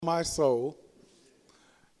My soul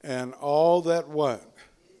and all that what?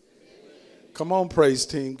 Come on, praise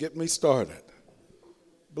team, get me started.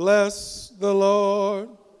 Bless the Lord.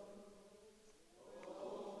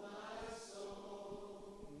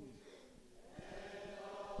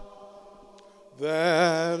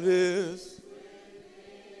 That is,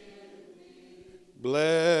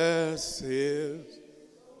 bless his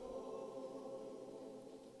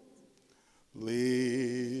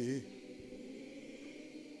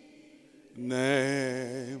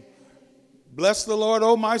name. Bless the Lord,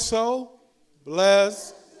 O my soul.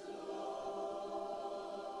 Bless.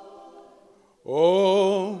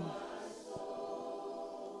 Oh,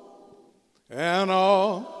 and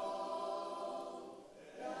all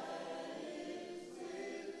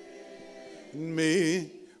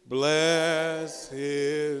me, bless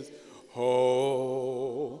his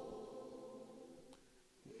whole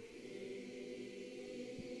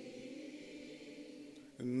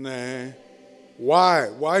name. Why?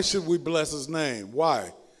 Why should we bless his name?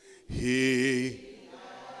 Why?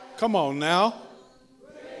 Come on now.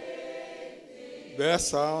 That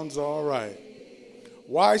sounds all right.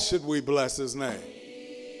 Why should we bless his name?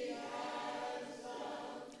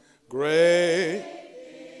 Great.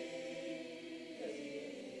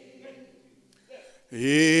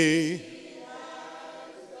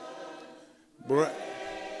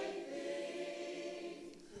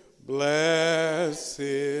 Bless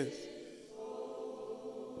his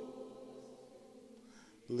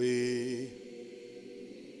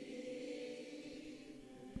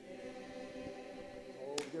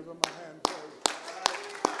give him a hand, please.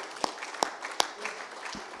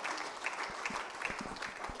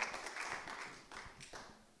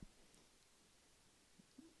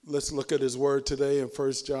 Let's look at his word today in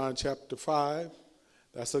 1 John chapter 5.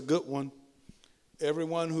 That's a good one.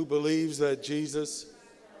 Everyone who believes that Jesus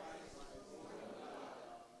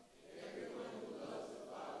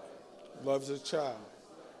loves his child.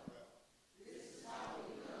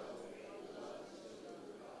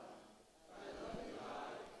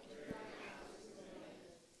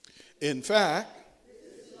 In fact,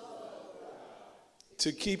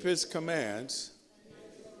 to keep his commands,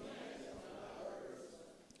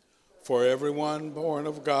 for everyone born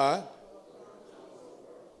of God,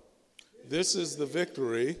 this is the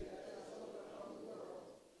victory .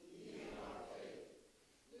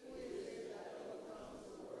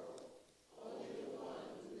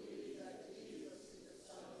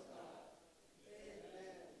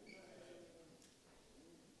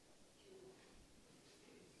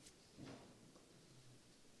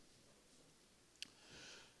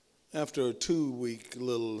 After a 2-week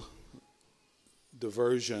little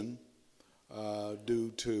diversion,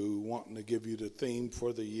 due to wanting to give you the theme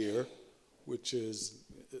for the year, which is,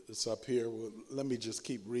 it's up here. Well, let me just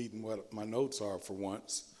keep reading what my notes are for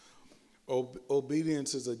once.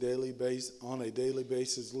 Obedience is on a daily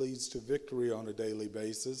basis leads to victory on a daily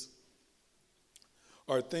basis.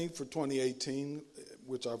 Our theme for 2018,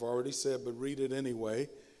 which I've already said, but read it anyway,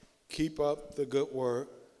 keep up the good work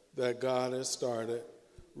that God has started.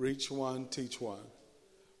 Reach one, teach one.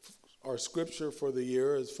 Our scripture for the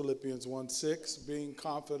year is Philippians 1:6, being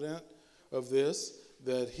confident of this,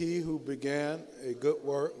 that he who began a good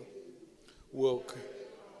work will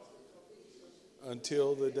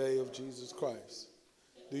until the day of Jesus Christ.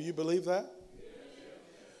 Do you believe that?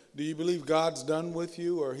 Do you believe God's done with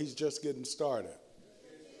you or he's just getting started?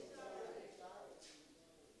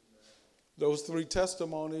 Those 3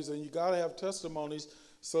 testimonies, and you got to have testimonies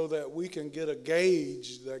so that we can get a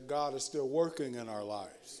gauge that God is still working in our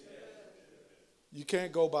lives. You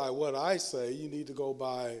can't go by what I say. You need to go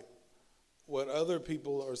by what other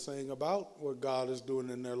people are saying about what God is doing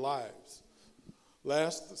in their lives.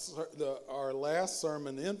 Our last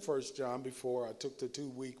sermon in 1 John before I took the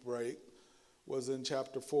 2-week break was in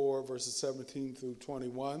chapter 4, verses 17 through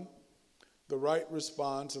 21. The right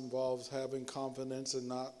response involves having confidence and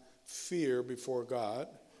not fear before God.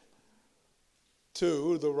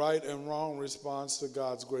 2, the right and wrong response to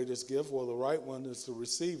God's greatest gift. Well, the right one is to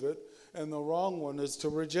receive it, and the wrong one is to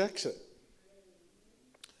reject it.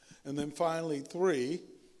 And then finally, 3,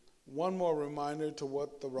 one more reminder to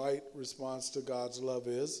what the right response to God's love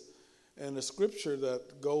is. And the scripture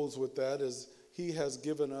that goes with that is, he has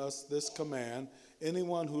given us this command,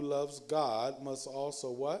 anyone who loves God must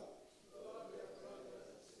also what?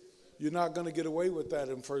 You're not going to get away with that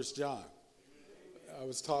in 1 John. I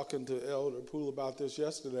was talking to Elder Poole about this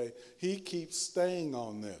yesterday. He keeps staying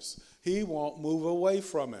on this. He won't move away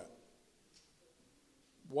from it.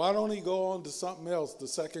 Why don't he go on to something else, the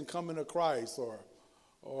second coming of Christ, or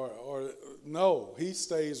no, he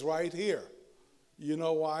stays right here. You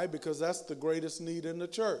know why? Because that's the greatest need in the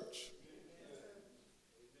church.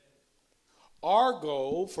 Our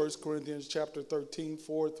goal, 1 Corinthians chapter 13,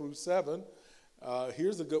 4 through 7.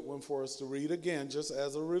 Here's a good one for us to read again, just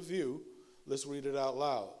as a review. Let's read it out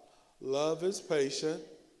loud. Love is patient.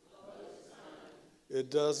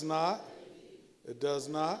 It does not. It does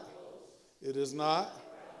not. It is not.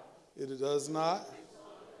 It does not.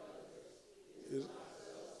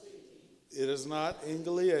 It is not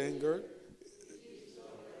easily angered.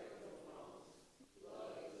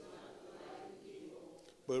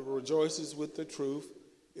 But rejoices with the truth.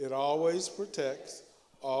 It always protects,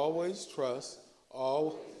 always trusts,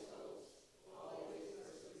 always.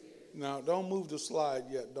 Now, don't move the slide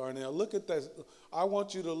yet, Darnell. Look at that. I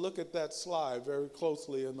want you to look at that slide very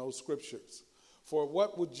closely in those scriptures. For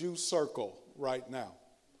what would you circle right now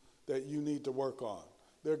that you need to work on?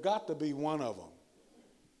 There got to be one of them.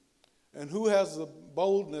 And who has the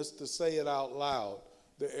boldness to say it out loud,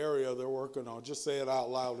 the area they're working on? Just say it out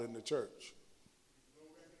loud in the church.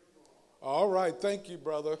 All right. Thank you,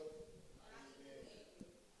 brother.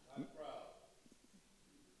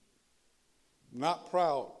 Not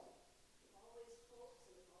proud.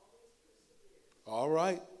 All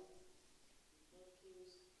right.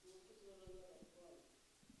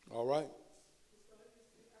 All right.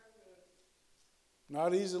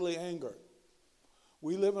 Not easily angered.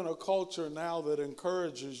 We live in a culture now that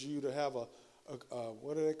encourages you to have a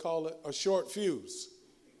what do they call it? A short fuse.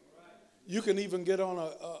 You can even get on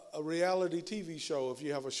a reality TV show if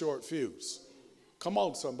you have a short fuse. Come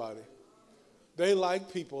on, somebody. They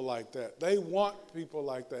like people like that. They want people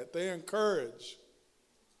like that. They encourage.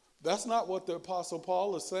 That's not what the Apostle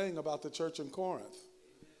Paul is saying about the church in Corinth.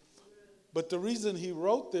 But the reason he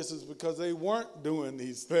wrote this is because they weren't doing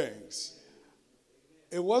these things.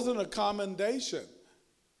 It wasn't a commendation.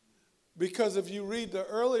 Because if you read the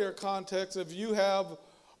earlier context, if you have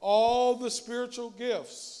all the spiritual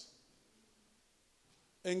gifts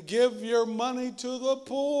and give your money to the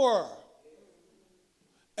poor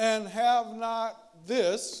and have not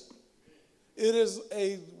this, it is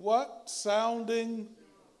a what? Sounding.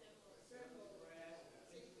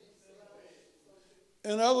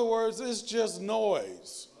 In other words, it's just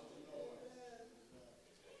noise.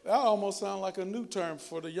 That almost sounds like a new term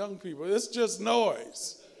for the young people. It's just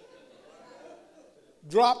noise.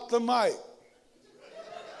 Drop the mic.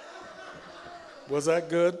 Was that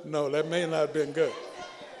good? No, that may not have been good.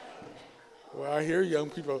 Well, I hear young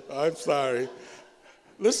people. I'm sorry.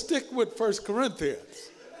 Let's stick with 1 Corinthians.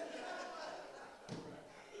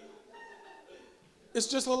 It's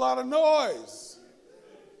just a lot of noise.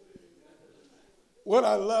 What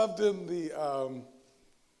I loved in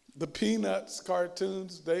the Peanuts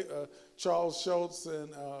cartoons, Charles Schultz and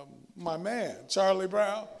my man, Charlie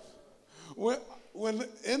Brown, when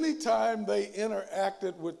anytime they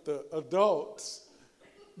interacted with the adults,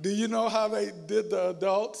 do you know how they did the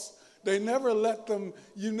adults? They never let them,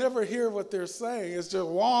 you never hear what they're saying. It's just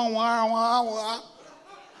wah, wah, wah, wah.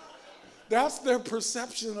 That's their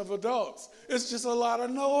perception of adults. It's just a lot of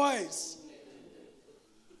noise.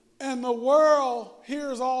 And the world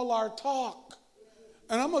hears all our talk.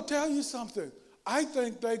 And I'm going to tell you something. I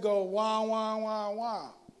think they go wah, wah, wah, wah.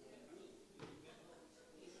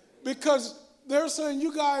 Because they're saying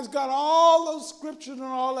you guys got all those scriptures and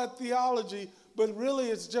all that theology, but really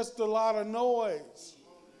it's just a lot of noise.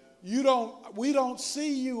 We don't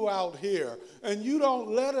see you out here, and you don't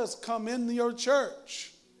let us come into your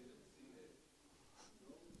church.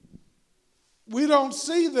 We don't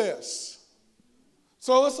see this.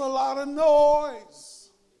 So it's a lot of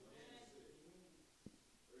noise.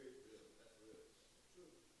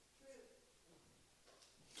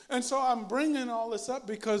 And so I'm bringing all this up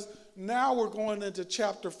because now we're going into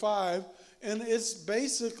chapter 5, and it's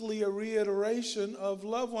basically a reiteration of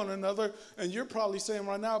love one another. And you're probably saying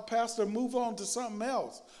right now, Pastor, move on to something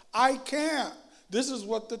else. I can't. This is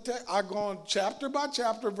what I go on chapter by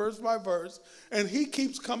chapter, verse by verse, and he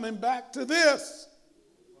keeps coming back to this.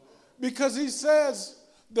 Because he says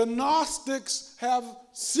the Gnostics have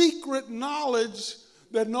secret knowledge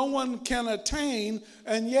that no one can attain,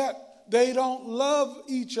 and yet they don't love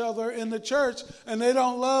each other in the church, and they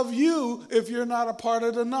don't love you if you're not a part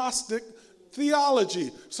of the Gnostic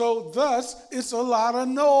theology. So thus, it's a lot of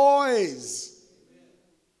noise.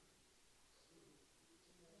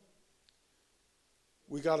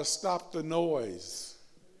 We got to stop the noise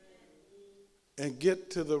and get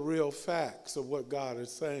to the real facts of what God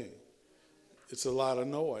is saying. It's a lot of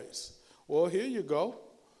noise. Well, here you go.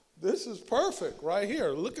 This is perfect right here.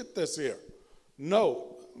 Look at this here.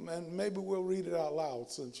 No. And maybe we'll read it out loud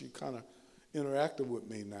since you kind of interacted with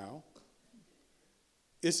me now.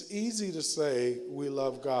 It's easy to say we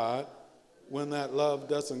love God when that love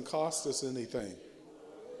doesn't cost us anything.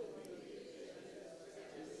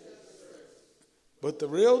 But the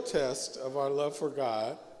real test of our love for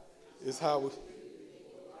God is how we,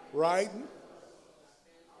 right?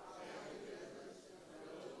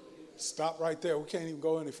 Stop right there. We can't even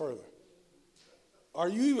go any further. Are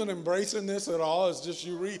you even embracing this at all? It's just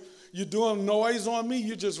you're doing noise on me?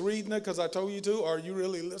 You're just reading it because I told you to? Or are you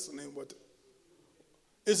really listening?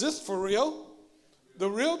 Is this for real? The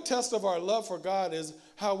real test of our love for God is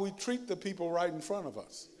how we treat the people right in front of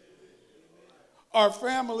us. Our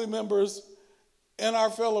family members and our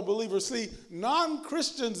fellow believers. See,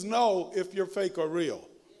 non-Christians know if you're fake or real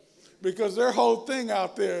because their whole thing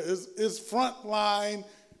out there is frontline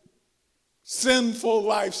sinful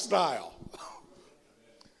lifestyle.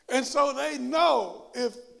 And so they know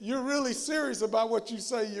if you're really serious about what you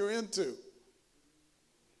say you're into.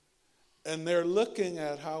 And they're looking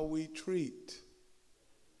at how we treat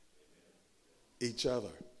each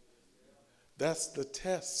other. That's the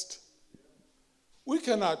test. We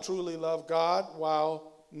cannot truly love God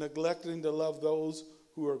while neglecting to love those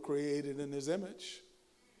who are created in his image.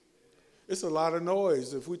 It's a lot of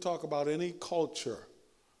noise if we talk about any culture,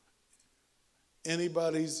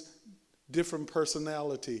 anybody's different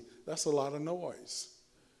personality. That's a lot of noise.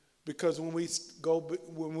 Because when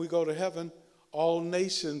we go to heaven, all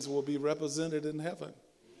nations will be represented in heaven.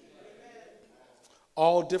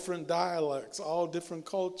 All different dialects, all different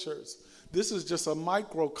cultures. This is just a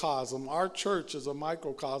microcosm. Our church is a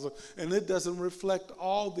microcosm, and it doesn't reflect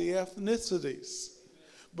all the ethnicities.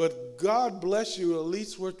 But God bless you, at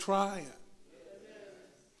least we're trying.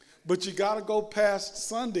 But you got to go past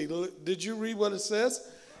Sunday. Did you read what it says?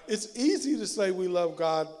 It's easy to say we love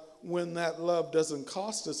God when that love doesn't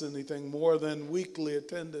cost us anything more than weekly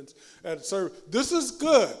attendance at service. This is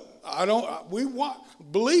good.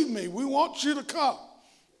 Believe me, we want you to come.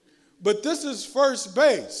 But this is first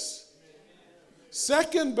base.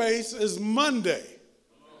 Second base is Monday.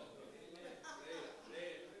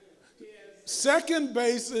 Second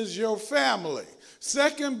base is your family.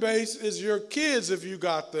 Second base is your kids if you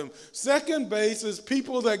got them. Second base is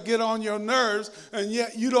people that get on your nerves and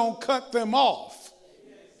yet you don't cut them off.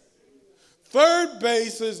 Third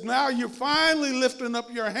base is now you're finally lifting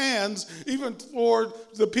up your hands even toward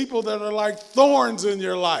the people that are like thorns in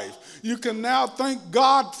your life. You can now thank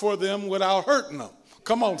God for them without hurting them.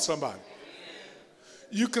 Come on, somebody.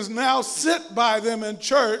 You can now sit by them in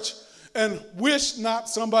church and wish not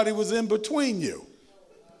somebody was in between you.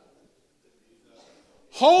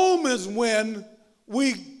 Home is when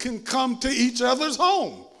we can come to each other's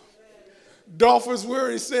home. Dolphus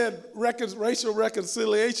Weary said racial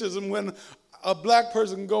reconciliation is when a black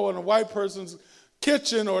person can go in a white person's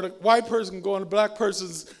kitchen or the white person can go in a black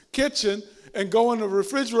person's kitchen and go in the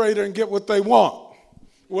refrigerator and get what they want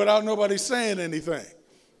without nobody saying anything.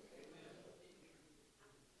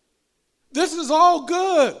 This is all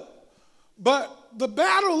good, but the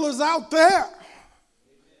battle is out there.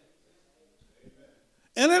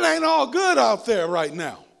 And it ain't all good out there right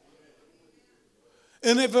now.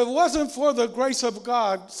 And if it wasn't for the grace of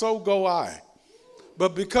God, so go I.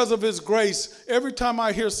 But because of his grace, every time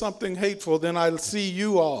I hear something hateful, then I see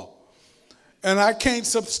you all. And I can't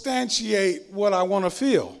substantiate what I want to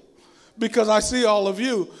feel because I see all of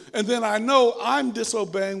you. And then I know I'm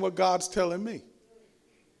disobeying what God's telling me.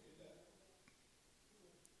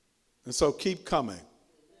 And so keep coming.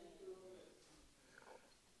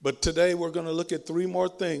 But today we're going to look at three more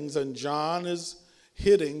things, and John is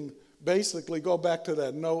hitting, basically, go back to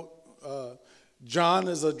that note. John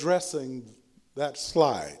is addressing that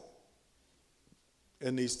slide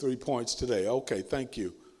in these 3 points today. Okay, thank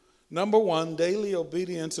you. Number one, daily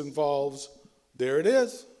obedience involves, there it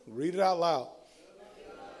is, read it out loud.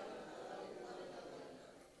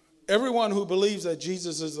 Everyone who believes that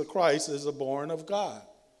Jesus is the Christ is born of God.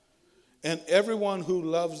 And everyone who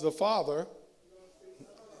loves the Father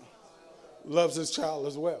loves his child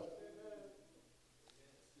as well.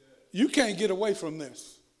 You can't get away from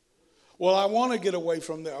this. Well, I want to get away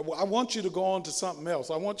from that. I want you to go on to something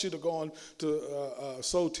else. I want you to go on to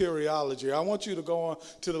soteriology. I want you to go on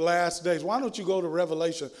to the last days. Why don't you go to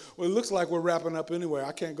Revelation? Well, it looks like we're wrapping up anyway.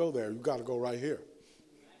 I can't go there. You've got to go right here.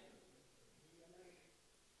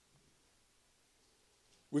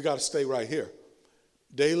 We got to stay right here.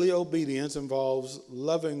 Daily obedience involves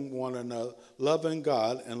loving one another, loving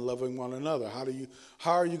God and loving one another.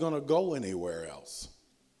 How are you going to go anywhere else?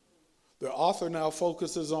 The author now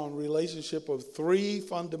focuses on relationship of three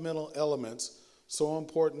fundamental elements so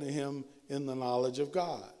important to him in the knowledge of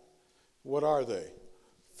God. What are they?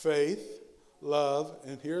 Faith, love,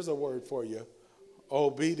 and here's a word for you,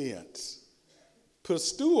 obedience.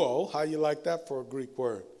 Pisteuo, how you like that for a Greek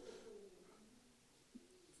word?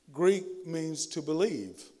 Greek means to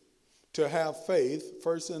believe, to have faith,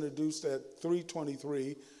 first introduced at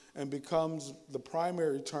 323 and becomes the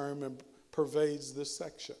primary term and pervades this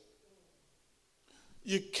section.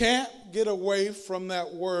 You can't get away from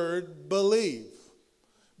that word believe,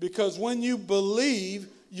 because when you believe,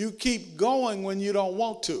 you keep going when you don't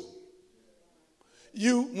want to.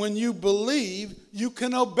 When you believe, you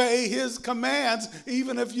can obey his commands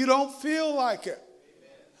even if you don't feel like it.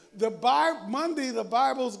 The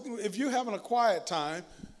Bible's, if you're having a quiet time,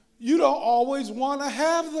 you don't always want to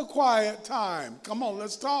have the quiet time. Come on,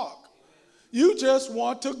 let's talk. You just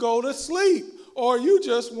want to go to sleep, or you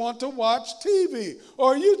just want to watch TV,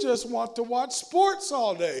 or you just want to watch sports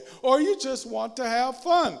all day, or you just want to have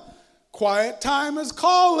fun. Quiet time is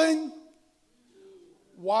calling.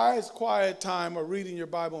 Why is quiet time or reading your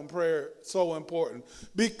Bible and prayer so important?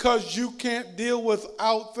 Because you can't deal with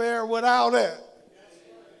out there without it.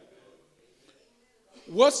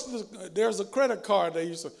 There's a credit card they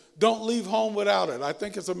used to, don't leave home without it. I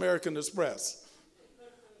think it's American Express.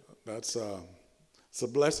 It's a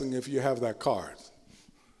blessing if you have that card.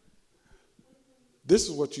 This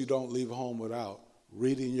is what you don't leave home without: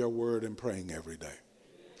 reading your word and praying every day.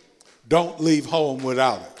 Don't leave home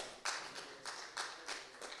without it.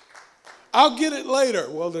 I'll get it later.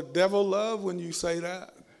 Well, the devil loves when you say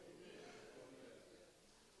that.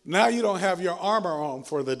 Now you don't have your armor on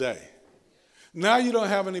for the day. Now you don't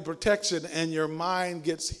have any protection, and your mind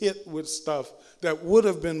gets hit with stuff that would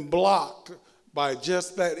have been blocked by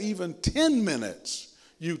just that even 10 minutes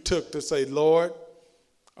you took to say, Lord,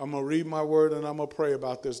 I'm going to read my word and I'm going to pray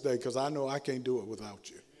about this day because I know I can't do it without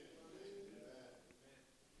you.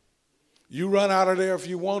 You run out of there if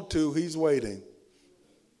you want to. He's waiting.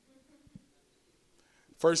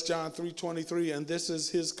 1 John 3:23, and this is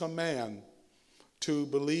his command, to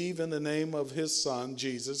believe in the name of his Son,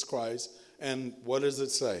 Jesus Christ. And what does it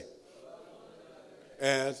say?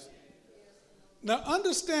 Now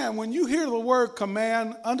understand, when you hear the word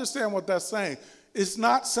command, understand what that's saying. It's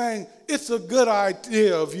not saying it's a good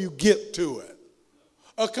idea if you get to it.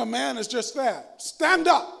 A command is just that. Stand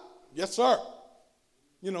up. Yes, sir.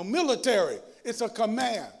 Military. It's a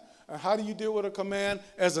command. And how do you deal with a command?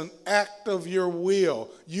 As an act of your will.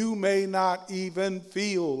 You may not even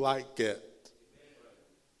feel like it,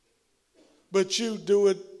 but you do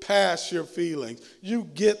it past your feelings. You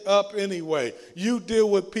get up anyway. You deal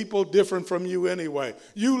with people different from you anyway.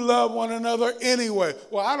 You love one another anyway.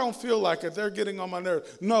 Well, I don't feel like it. They're getting on my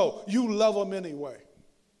nerves. No, you love them anyway.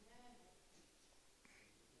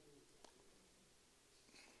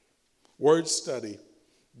 Word study.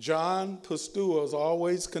 John Pisteuo is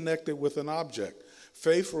always connected with an object.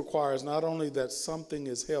 Faith requires not only that something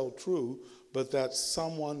is held true, but that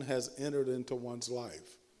someone has entered into one's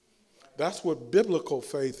life. That's what biblical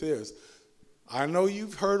faith is. I know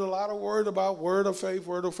you've heard a lot of word about word of faith.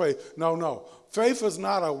 No. Faith is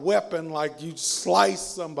not a weapon like you slice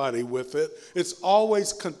somebody with it. It's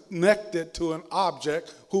always connected to an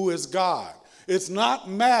object who is God. It's not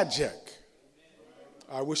magic.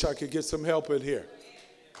 I wish I could get some help in here.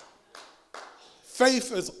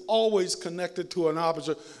 Faith is always connected to an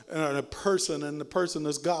object and a person, and the person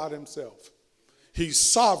is God himself. He's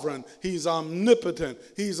sovereign. He's omnipotent.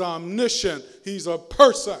 He's omniscient. He's a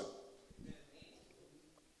person.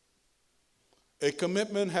 A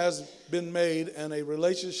commitment has been made and a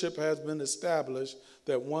relationship has been established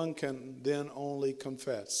that one can then only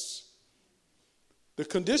confess. The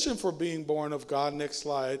condition for being born of God, next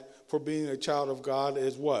slide, for being a child of God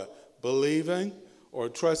is what? Believing or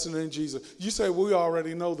trusting in Jesus. You say, we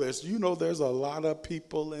already know this. You know there's a lot of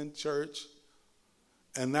people in church,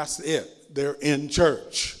 and that's it. They're in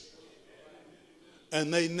church.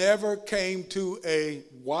 And they never came to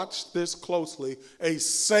watch this closely, a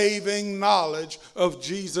saving knowledge of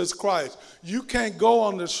Jesus Christ. You can't go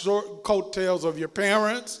on the short coattails of your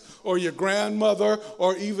parents or your grandmother,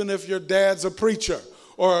 or even if your dad's a preacher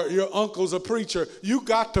or your uncle's a preacher. You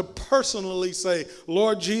got to personally say,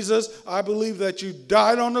 Lord Jesus, I believe that you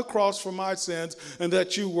died on the cross for my sins and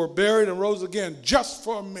that you were buried and rose again just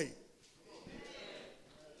for me.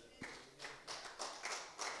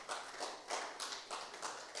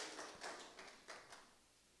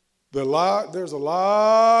 There's a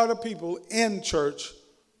lot of people in church,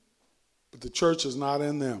 but the church is not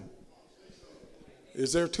in them.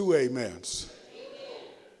 Is there two amens?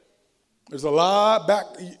 There's a lot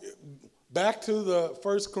back to the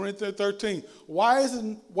 1 Corinthians 13. Why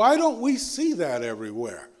don't we see that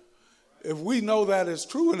everywhere? If we know that is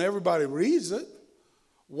true and everybody reads it,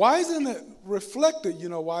 Why isn't it reflected? You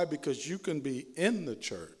know why? Because you can be in the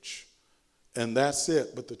church and that's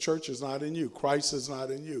it, but the church is not in you. Christ is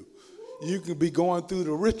not in you. You can be going through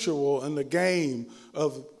the ritual and the game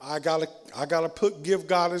of I gotta give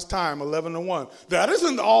God his time, 11 to 1. That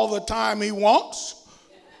isn't all the time he wants.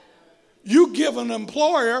 You give an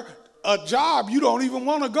employer a job you don't even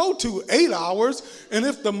want to go to, 8 hours, and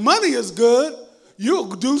if the money is good,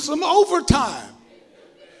 you'll do some overtime.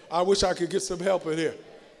 I wish I could get some help in here.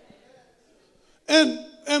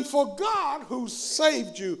 And for God, who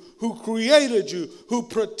saved you, who created you, who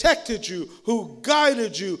protected you, who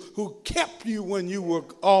guided you, who kept you when you were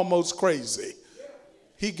almost crazy,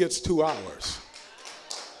 he gets 2 hours.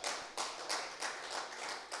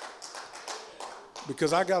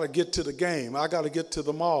 Because I got to get to the game. I got to get to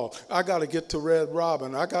the mall. I got to get to Red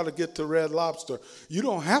Robin. I got to get to Red Lobster. You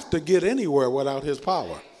don't have to get anywhere without his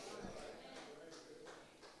power.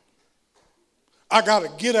 I got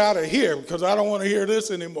to get out of here because I don't want to hear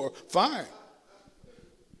this anymore. Fine.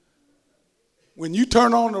 When you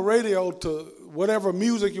turn on the radio to whatever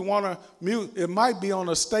music you want to, it might be on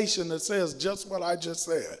a station that says just what I just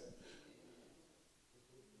said.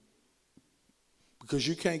 Because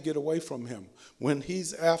you can't get away from him. When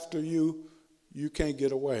he's after you, you can't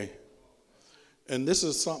get away. And this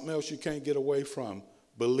is something else you can't get away from: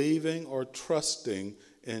 believing or trusting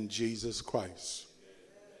in Jesus Christ.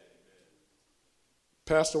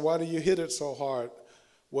 Pastor, why do you hit it so hard?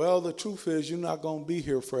 Well, the truth is you're not going to be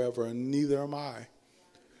here forever, and neither am I.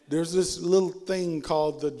 There's this little thing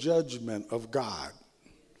called the judgment of God.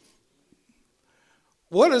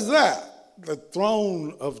 What is that? The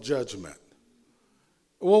throne of judgment.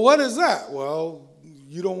 Well, what is that? Well,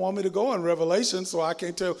 you don't want me to go in Revelation, so I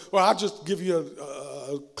can't tell. Well, I'll just give you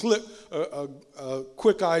a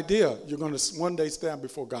quick idea. You're going to one day stand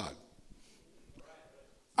before God.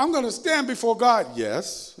 I'm going to stand before God.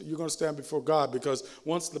 Yes, you're going to stand before God, because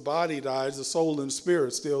once the body dies, the soul and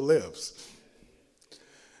spirit still lives.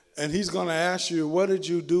 And he's going to ask you, what did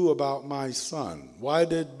you do about my son? Why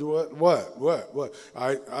did what?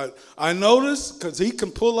 I noticed, because he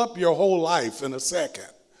can pull up your whole life in a second.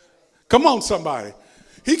 Come on, somebody.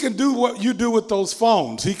 He can do what you do with those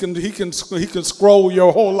phones. He can scroll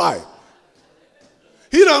your whole life.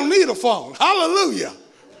 He don't need a phone. Hallelujah.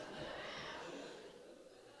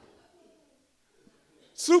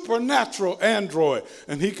 Supernatural android,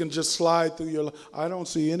 and he can just slide through your life. I don't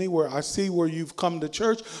see anywhere. I see where you've come to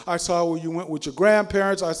church. I saw where you went with your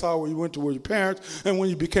grandparents. I saw where you went to with your parents. And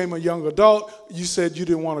when you became a young adult, you said you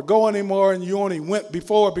didn't want to go anymore, and you only went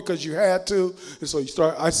before because you had to. And so you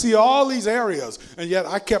start. I see all these areas, and yet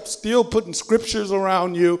I kept still putting scriptures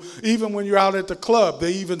around you. Even when you're out at the club,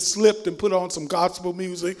 they even slipped and put on some gospel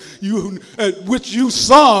music, which you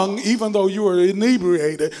sung, even though you were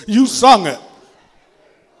inebriated. You sung it.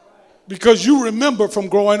 Because you remember from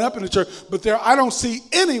growing up in the church. But I don't see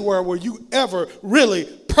anywhere where you ever really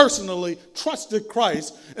personally trusted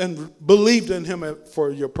Christ and believed in him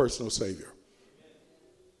for your personal Savior.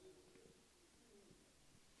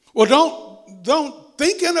 Well, don't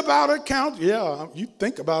thinking about it count. Yeah, you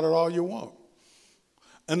think about it all you want.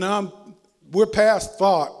 And now we're past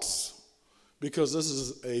thoughts, because this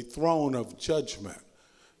is a throne of judgment.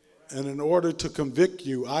 And in order to convict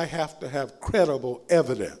you, I have to have credible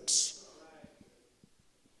evidence.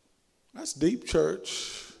 That's deep,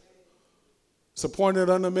 church. It's appointed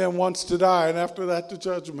unto men once to die, and after that, the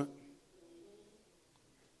judgment.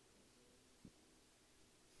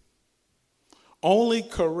 Only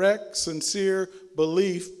correct, sincere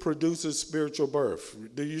belief produces spiritual birth.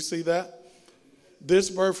 Do you see that? This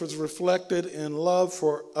birth is reflected in love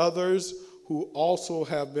for others who also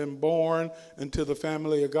have been born into the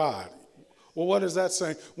family of God. Well, what is that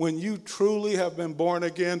saying? When you truly have been born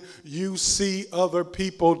again, you see other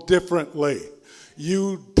people differently.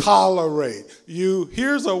 You tolerate.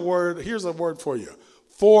 Here's a word for you.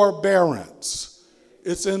 Forbearance.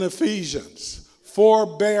 It's in Ephesians.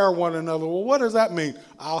 Forbear one another. Well, what does that mean?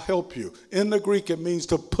 I'll help you. In the Greek, it means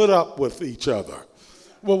to put up with each other.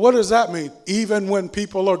 Well, what does that mean? Even when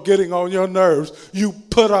people are getting on your nerves, you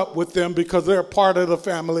put up with them because they're part of the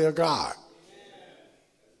family of God.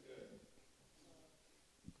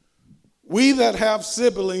 We that have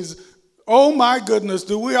siblings, oh my goodness,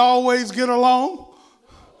 do we always get along?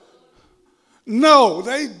 No,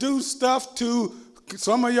 they do stuff to,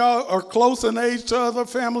 some of y'all are close in age to other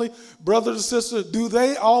family, brothers and sisters. Do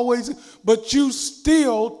they always? But you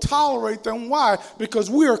still tolerate them. Why? Because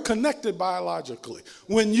we are connected biologically.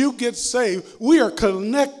 When you get saved, we are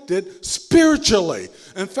connected spiritually.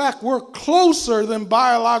 In fact, we're closer than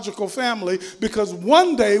biological family, because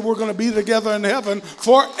one day we're going to be together in heaven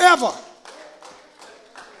forever.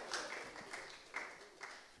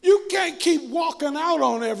 can't keep walking out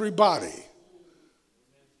on everybody.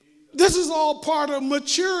 This is all part of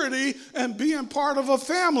maturity and being part of a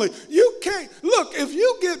family. You can't, look, if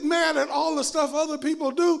you get mad at all the stuff other people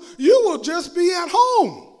do, you will just be at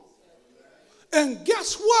home. And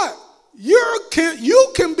guess what? You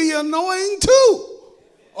can be annoying too.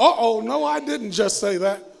 Uh-oh, no, I didn't just say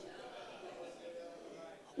that.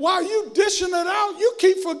 While you dishing it out, you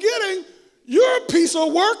keep forgetting you're a piece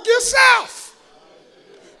of work yourself.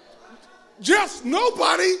 Just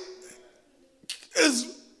nobody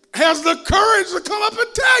has the courage to come up and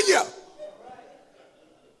tell you.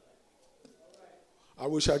 I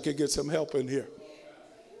wish I could get some help in here.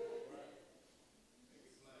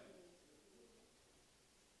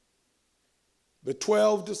 The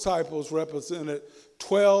 12 disciples represented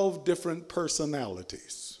 12 different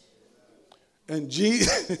personalities. And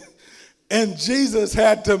Jesus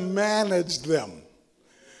had to manage them.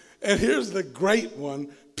 And here's the great one.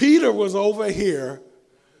 Peter was over here,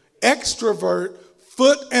 extrovert,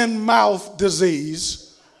 foot and mouth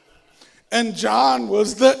disease. And John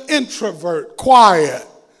was the introvert, quiet.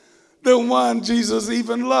 The one Jesus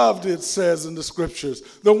even loved, it says in the scriptures.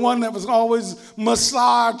 The one that was always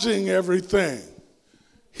massaging everything.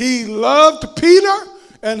 He loved Peter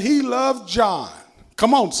and he loved John.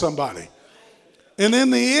 Come on, somebody. And in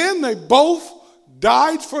the end, they both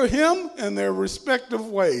died for him in their respective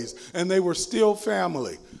ways. And they were still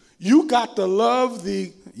family. You got to love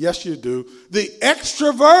yes you do, the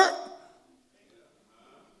extrovert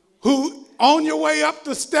who on your way up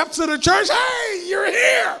the steps of the church, hey, you're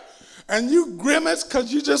here. And you grimace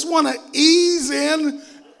because you just want to ease in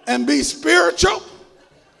and be spiritual.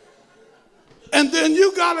 And then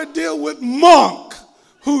you got to deal with Monk,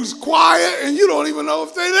 who's quiet and you don't even know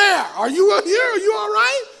if they're there. Are you here? Are you all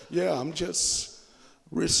right? Yeah, I'm just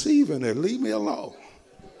receiving it. Leave me alone.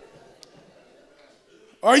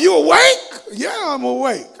 Are you awake? Yeah, I'm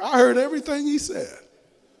awake. I heard everything he said.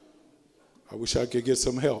 I wish I could get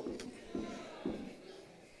some help.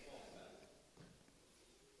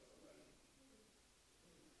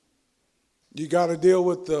 You got to deal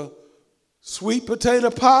with the sweet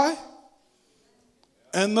potato pie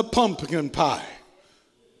and the pumpkin pie.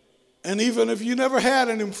 And even if you never had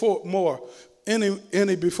any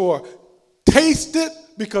before, taste it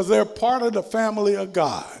because they're part of the family of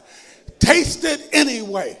God. Taste it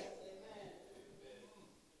anyway.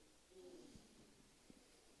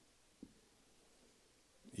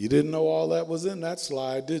 You didn't know all that was in that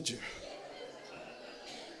slide, did you?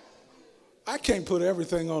 I can't put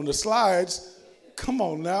everything on the slides. Come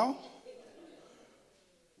on now.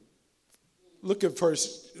 Look at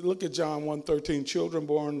John 1:13. Children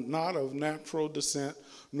born not of natural descent,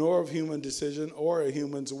 nor of human decision or a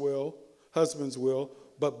human's will, husband's will,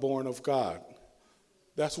 but born of God.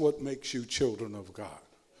 That's what makes you children of God.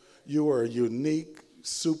 You are a unique,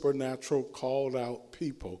 supernatural, called out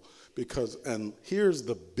people and here's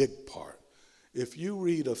the big part. If you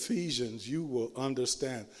read Ephesians, you will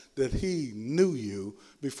understand that he knew you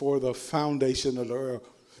before the foundation of the earth.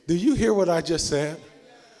 Do you hear what I just said?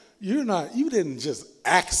 You didn't just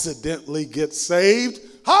accidentally get saved.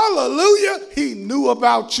 Hallelujah. He knew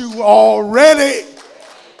about you already.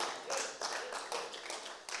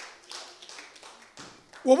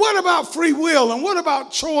 Well, what about free will and what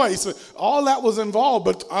about choice? All that was involved,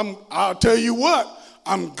 but I'll tell you what,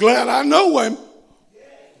 I'm glad I know him.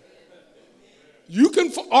 You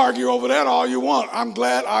can argue over that all you want. I'm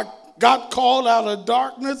glad I got called out of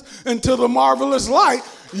darkness into the marvelous light.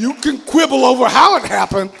 You can quibble over how it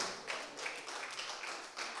happened.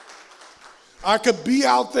 I could be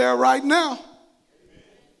out there right now.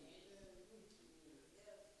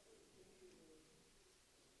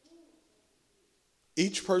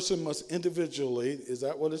 Each person must individually, is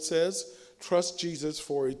that what it says? Trust Jesus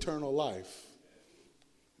for eternal life.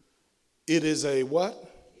 It is a what?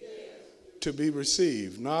 To be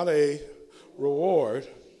received, not a reward.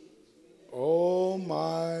 Oh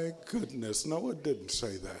my goodness. No, it didn't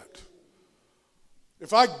say that.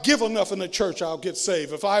 If I give enough in the church, I'll get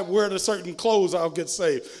saved. If I wear the certain clothes, I'll get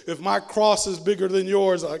saved. If my cross is bigger than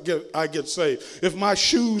yours, I get saved. If my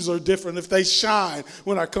shoes are different, if they shine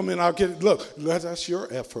when I come in, I'll get, look, that's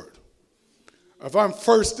your effort. If I'm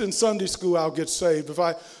first in Sunday school, I'll get saved.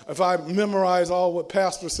 If I memorize all what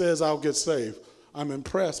pastor says, I'll get saved. I'm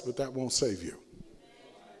impressed, but that won't save you.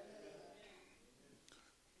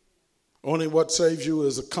 Only what saves you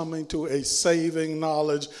is a coming to a saving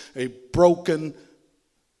knowledge, a broken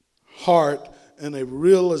heart, and a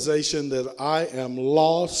realization that I am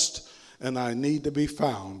lost and I need to be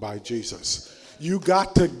found by Jesus. You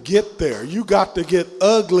got to get there. You got to get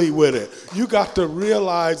ugly with it. You got to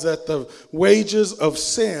realize that the wages of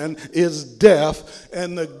sin is death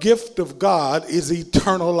and the gift of God is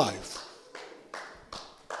eternal life.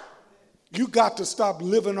 You got to stop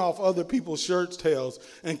living off other people's shirt tails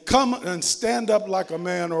and come and stand up like a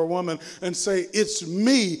man or a woman and say, it's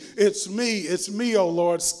me, oh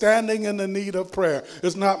Lord, standing in the need of prayer.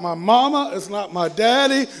 It's not my mama, it's not my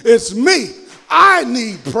daddy, it's me. I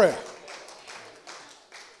need prayer.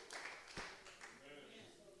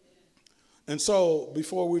 And so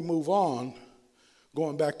before we move on,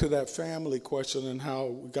 going back to that family question and how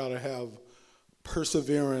we got to have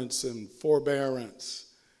perseverance and forbearance.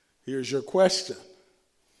 Here's your question.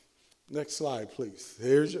 Next slide, please.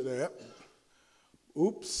 Here's your, yep.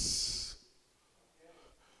 Oops.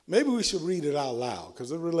 Maybe we should read it out loud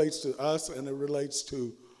because it relates to us and it relates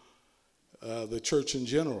to the church in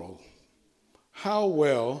general. How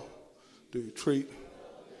well do you treat?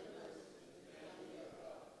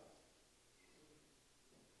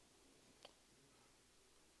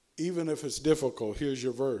 Even if it's difficult, here's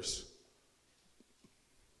your verse.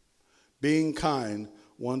 Being kind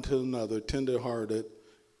one to another, tenderhearted,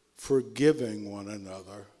 forgiving one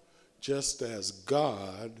another, just as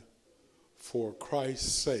God, for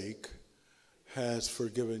Christ's sake, has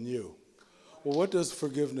forgiven you. Well, what does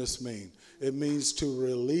forgiveness mean? It means to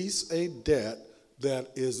release a debt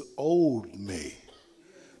that is owed me.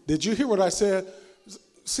 Did you hear what I said?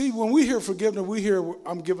 See, when we hear forgiveness, we hear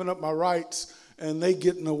I'm giving up my rights and they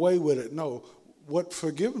getting away with it. No. What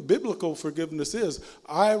biblical forgiveness is,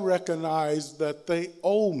 I recognize that they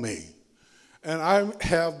owe me and I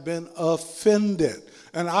have been offended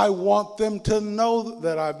and I want them to know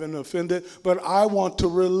that I've been offended, but I want to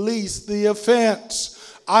release the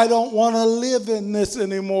offense. I don't want to live in this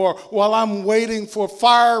anymore while I'm waiting for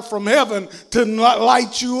fire from heaven to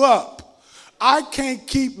light you up. I can't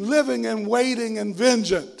keep living and waiting in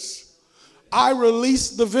vengeance. I release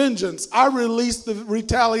the vengeance. I release the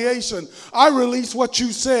retaliation. I release what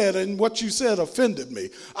you said, and what you said offended me.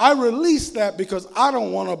 I release that because I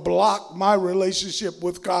don't want to block my relationship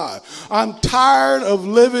with God. I'm tired of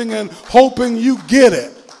living and hoping you get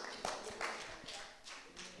it.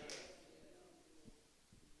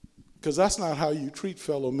 Because that's not how you treat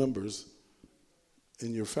fellow members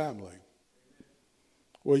in your family.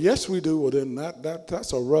 Well, yes, we do. Well, then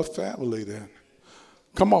that's a rough family then.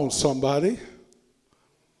 Come on, somebody.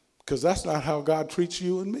 Because that's not how God treats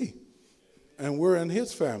you and me. And we're in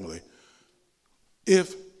his family.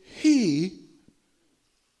 If he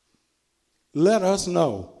let us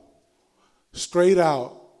know straight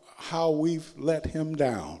out how we've let him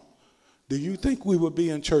down, do you think we would be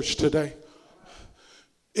in church today?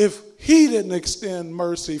 If he didn't extend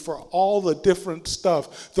mercy for all the different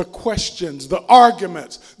stuff, the questions, the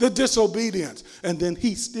arguments, the disobedience, and then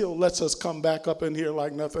he still lets us come back up in here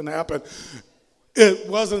like nothing happened. It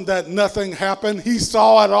wasn't that nothing happened. He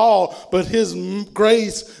saw it all, but his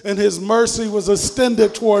grace and his mercy was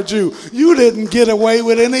extended towards you. You didn't get away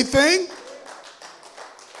with anything.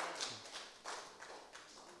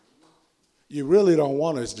 You really don't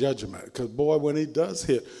want his judgment because, boy, when he does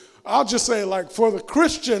hit, I'll just say, like, for the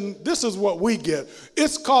Christian, this is what we get.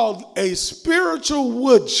 It's called a spiritual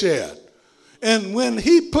woodshed. And when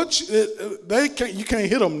he puts it, you can't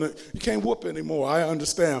hit them. You can't whoop anymore. I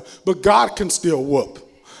understand. But God can still whoop.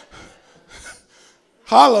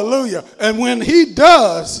 Hallelujah. And when he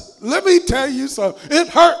does, let me tell you something. It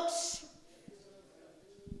hurts.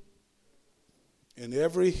 And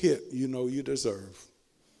every hit you know you deserve.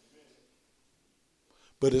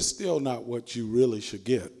 But it's still not what you really should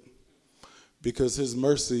get. Because his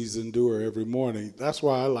mercies endure every morning. That's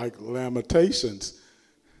why I like Lamentations.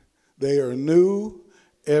 They are new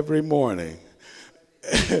every morning.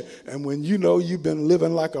 And when you know you've been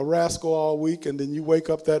living like a rascal all week, and then you wake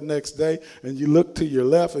up that next day and you look to your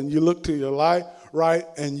left and you look to your right,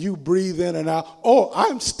 and you breathe in and out, oh,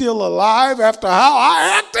 I'm still alive after how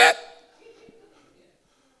I acted.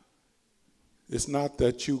 It's not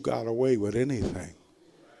that you got away with anything.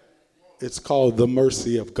 It's called the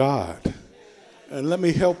mercy of God. And let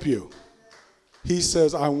me help you. He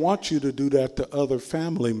says, I want you to do that to other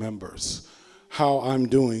family members, how I'm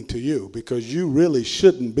doing to you, because you really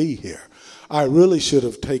shouldn't be here. I really should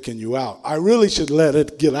have taken you out. I really should let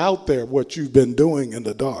it get out there what you've been doing in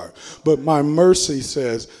the dark. But my mercy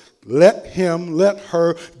says, let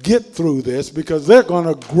her get through this because they're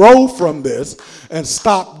going to grow from this and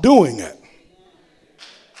stop doing it.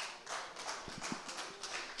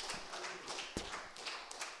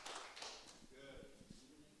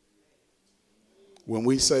 When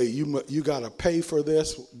we say you got to pay for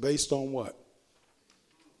this, based on what?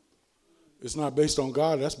 It's not based on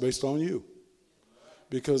God, that's based on you.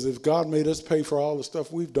 Because if God made us pay for all the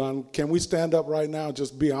stuff we've done, can we stand up right now and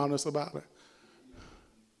just be honest about it?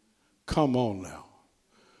 Come on now.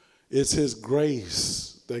 It's his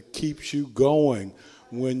grace that keeps you going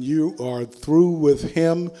when you are through with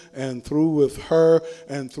him and through with her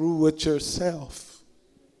and through with yourself.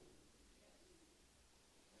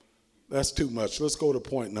 That's too much. Let's go to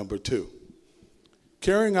point number 2.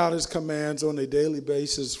 Carrying out his commands on a daily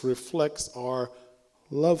basis reflects our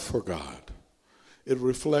love for God. It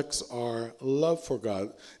reflects our love for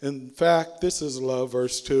God. In fact, this is love,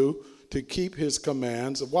 verse 2, to keep his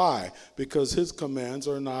commands. Why? Because his commands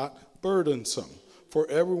are not burdensome. For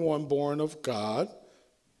everyone born of God,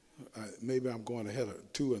 maybe I'm going ahead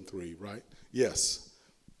of 2 and 3, right? Yes.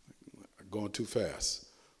 I'm going too fast.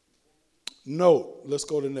 Note, let's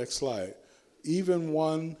go to the next slide.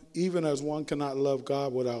 Even as one cannot love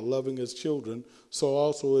God without loving his children, so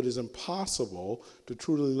also it is impossible to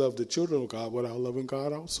truly love the children of God without loving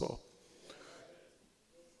God also.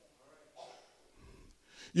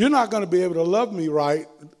 You're not going to be able to love me right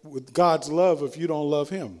with God's love if you don't love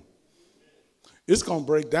him. It's going to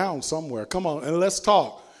break down somewhere. Come on, and let's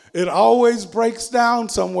talk. It always breaks down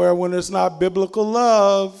somewhere when it's not biblical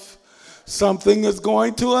love. Something is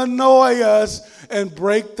going to annoy us and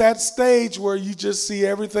break that stage where you just see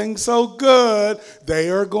everything so good. They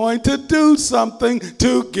are going to do something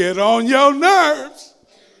to get on your nerves.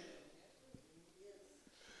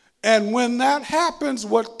 And when that happens,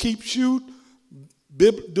 what keeps you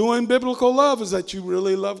doing biblical love is that you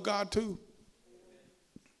really love God too.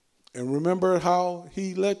 And remember how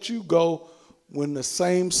he let you go when the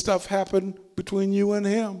same stuff happened between you and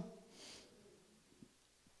him.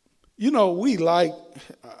 You know,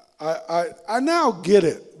 I now get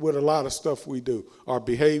it with a lot of stuff we do, our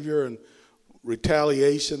behavior and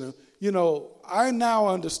retaliation. You know, I now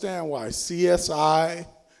understand why CSI,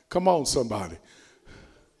 come on somebody,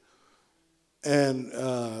 and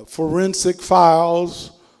Forensic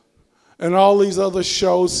Files and all these other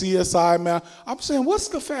shows, CSI, man. I'm saying, what's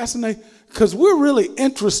the fascination? Because we're really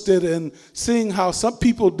interested in seeing how some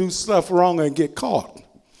people do stuff wrong and get caught.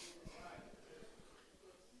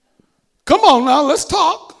 Come on now, let's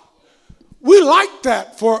talk. We like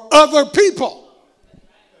that for other people.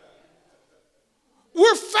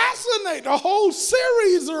 We're fascinated. The whole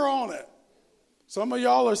series are on it. Some of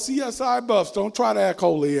y'all are CSI buffs. Don't try to act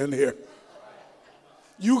holy in here.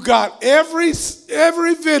 You got every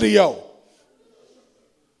video.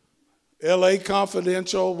 LA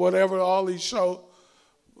Confidential, whatever, all these shows.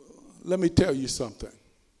 Let me tell you something.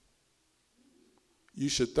 You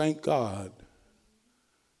should thank God.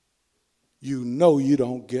 You know you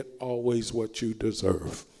don't get always what you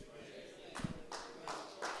deserve.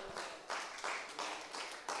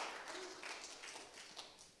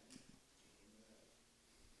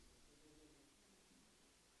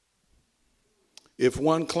 If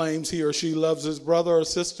one claims he or she loves his brother or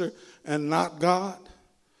sister and not God,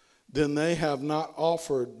 then they have not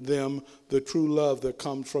offered them the true love that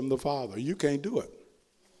comes from the Father. You can't do it.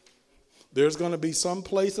 There's going to be some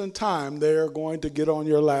place and time they're going to get on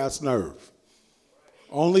your last nerve.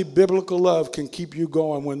 Only biblical love can keep you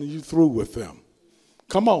going when you're through with them.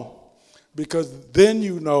 Come on. Because then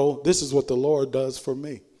you know this is what the Lord does for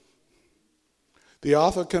me. The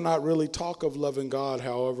author cannot really talk of loving God,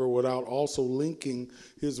 however, without also linking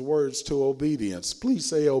his words to obedience. Please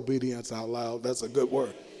say obedience out loud. That's a good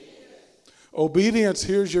word. Obedience,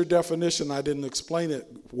 here's your definition. I didn't explain it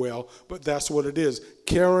well, but that's what it is.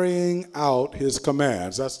 Carrying out his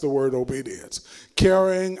commands. That's the word obedience.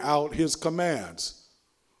 Carrying out his commands.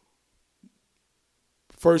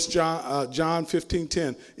 1 John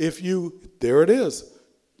 15:10. If you, there it is,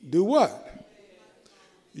 do what?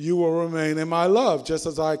 You will remain in my love, just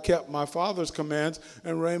as I kept my Father's commands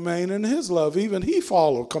and remain in his love. Even he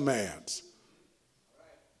followed commands.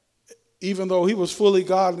 Even though he was fully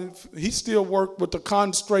God, he still worked with the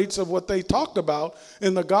constraints of what they talked about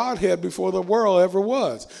in the Godhead before the world ever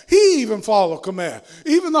was. He even followed commands.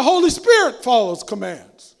 Even the Holy Spirit follows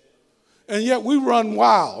commands. And yet we run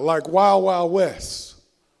wild, like Wild Wild West.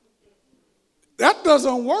 That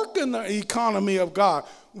doesn't work in the economy of God.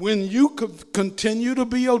 When you continue to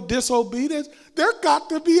be disobedient, there got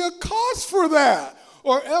to be a cost for that,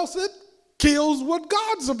 or else it kills what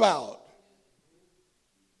God's about.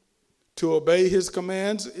 To obey his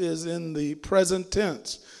commands is in the present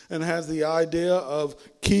tense and has the idea of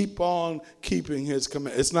keep on keeping his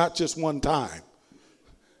command. It's not just one time.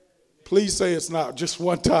 Please say it's not just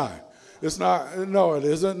one time. It's not, no, it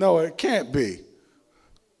isn't. No, it can't be.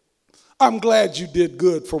 I'm glad you did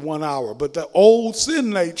good for 1 hour, but the old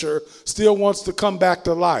sin nature still wants to come back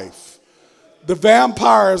to life. The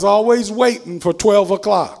vampire is always waiting for 12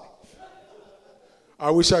 o'clock.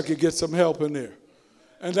 I wish I could get some help in there.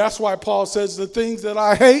 And that's why Paul says the things that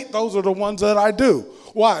I hate, those are the ones that I do.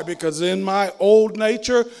 Why? Because in my old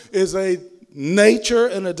nature is a nature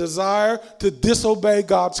and a desire to disobey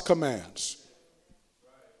God's commands.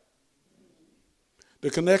 The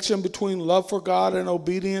connection between love for God and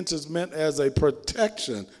obedience is meant as a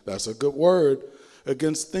protection, that's a good word,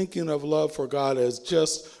 against thinking of love for God as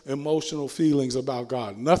just emotional feelings about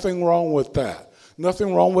God. Nothing wrong with that.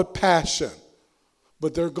 Nothing wrong with passion.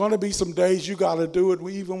 But there are going to be some days you got to do it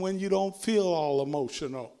even when you don't feel all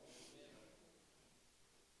emotional.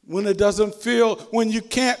 When it doesn't feel, when you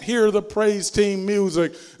can't hear the praise team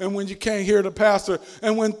music, and when you can't hear the pastor,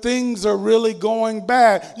 and when things are really going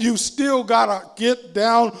bad, you still got to get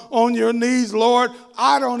down on your knees. Lord,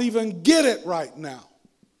 I don't even get it right now.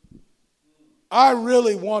 I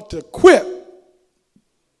really want to quit.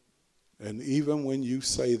 And even when you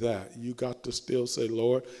say that, you got to still say,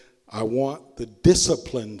 Lord, I want the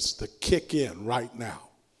disciplines to kick in right now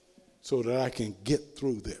so that I can get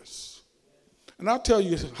through this. And I'll tell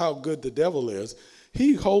you how good the devil is.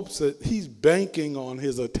 He hopes that he's banking on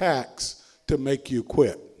his attacks to make you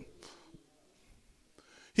quit.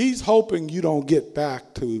 He's hoping you don't get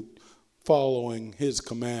back to following his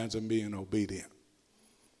commands and being obedient.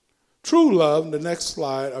 True love, the next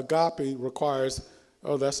slide, agape, requires,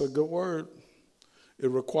 oh, that's a good word. It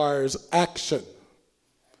requires action.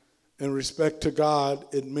 In respect to God,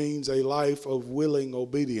 it means a life of willing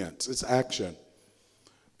obedience. It's action.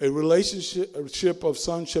 A relationship of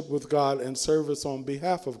sonship with God and service on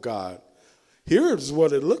behalf of God. Here's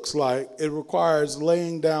what it looks like. It requires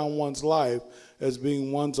laying down one's life as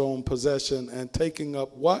being one's own possession and taking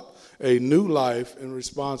up what? A new life in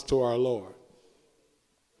response to our Lord.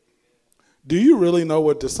 Do you really know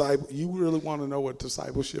what you really want to know what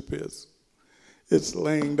discipleship is? It's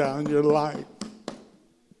laying down your life.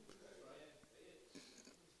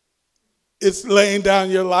 It's laying down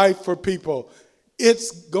your life for people.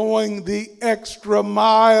 It's going the extra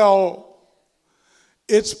mile.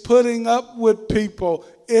 It's putting up with people.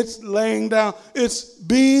 It's laying down. It's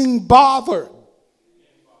being bothered.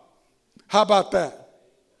 How about that?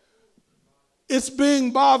 It's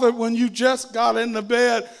being bothered when you just got into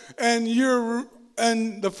bed and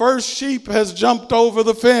the first sheep has jumped over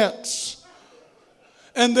the fence.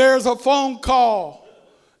 And there's a phone call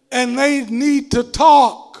and they need to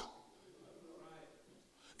talk.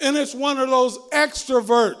 And it's one of those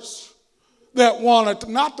extroverts that want it,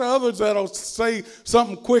 not the others that'll say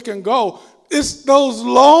something quick and go. It's those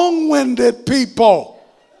long-winded people.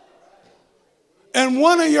 And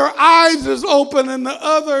one of your eyes is open and the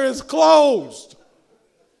other is closed.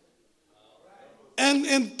 And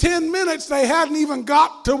in 10 minutes, they hadn't even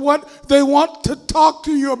got to what they want to talk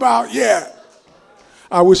to you about yet.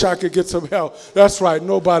 I wish I could get some help. That's right,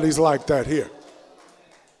 nobody's like that here.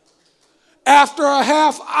 After a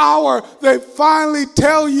half hour, they finally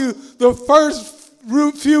tell you the first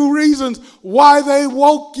few reasons why they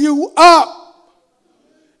woke you up.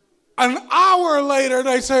 An hour later,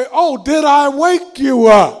 they say, oh, did I wake you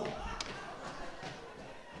up?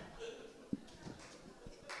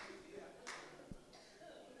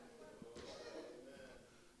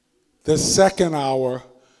 The second hour,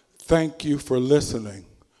 thank you for listening.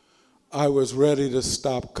 I was ready to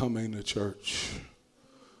stop coming to church.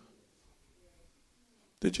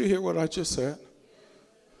 Did you hear what I just said?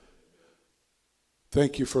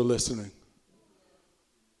 Thank you for listening.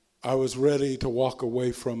 I was ready to walk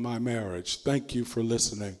away from my marriage. Thank you for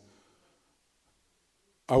listening.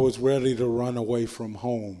 I was ready to run away from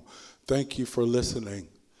home. Thank you for listening.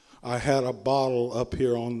 I had a bottle up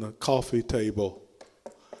here on the coffee table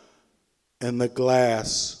and the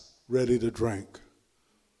glass ready to drink.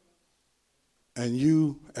 And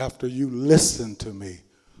you, after you listened to me,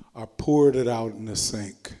 I poured it out in the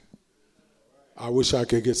sink. I wish I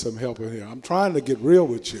could get some help in here. I'm trying to get real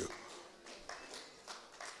with you.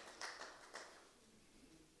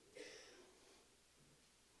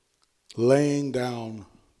 Laying down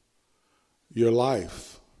your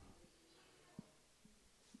life.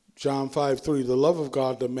 John 5:3, the love of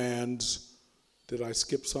God demands, did I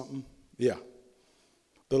skip something? Yeah.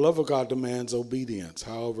 The love of God demands obedience.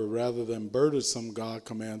 However, rather than burdensome, God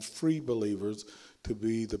commands free believers to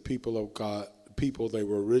be the people of God, people they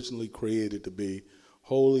were originally created to be,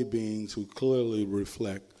 holy beings who clearly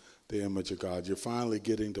reflect the image of God. You're finally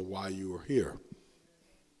getting to why you are here.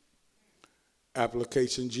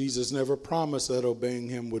 Application, Jesus never promised that obeying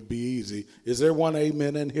him would be easy. Is there one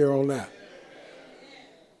amen in here on that?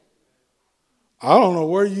 I don't know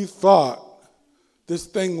where you thought this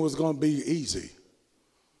thing was going to be easy.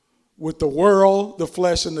 with the world, the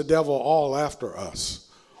flesh, and the devil all after us.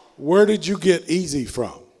 Where did you get easy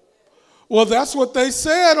from? Well, that's what they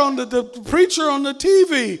said on the preacher on the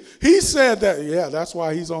TV. He said that. Yeah, that's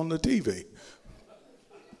why he's on the TV.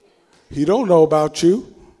 He don't know about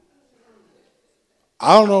you.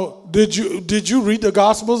 I don't know. Did you read the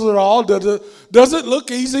Gospels at all? Does it look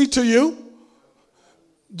easy to you?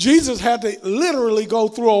 Jesus had to literally go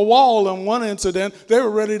through a wall in one incident. They were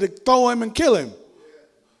ready to throw him and kill him.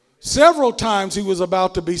 Several times he was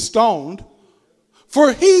about to be stoned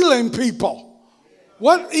for healing people.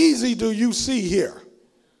 What easy do you see here?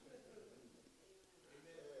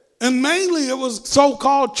 And mainly it was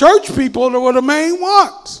so-called church people that were the main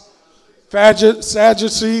ones.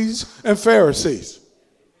 Sadducees and Pharisees.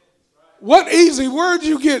 What easy? Where did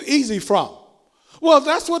you get easy from? Well,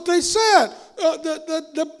 that's what they said.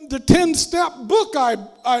 The 10-step book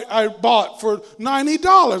I bought for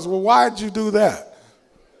 $90. Well, why'd you do that?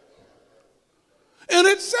 And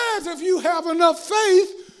it says if you have enough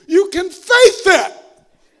faith, you can faith it.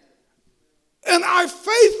 And I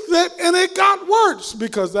faithed it, and it got worse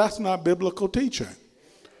because that's not biblical teaching.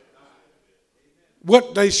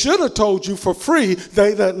 What they should have told you for free,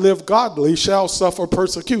 they that live godly shall suffer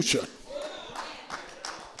persecution.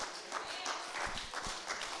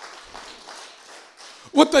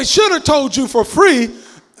 What they should have told you for free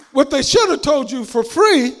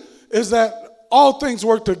is that all things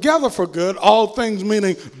work together for good. All things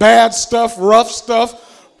meaning bad stuff, rough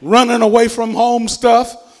stuff, running away from home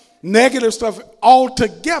stuff, negative stuff, all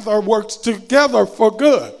together works together for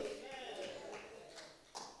good.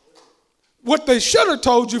 What they should have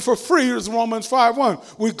told you for free is Romans 5:1.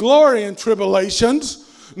 We glory in tribulations,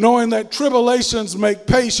 knowing that tribulations make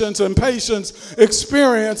patience, and patience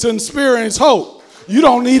experience, and experience hope. You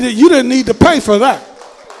don't need it. You didn't need to pay for that.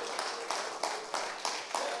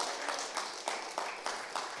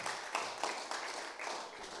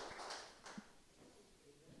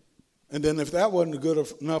 And then if that wasn't good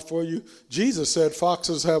enough for you, Jesus said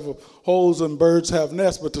foxes have holes and birds have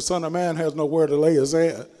nests, but the Son of Man has nowhere to lay his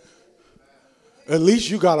head. At least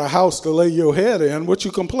you got a house to lay your head in. What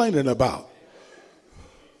you complaining about?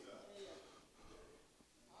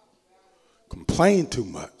 Complain too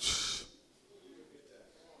much.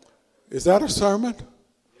 Is that a sermon?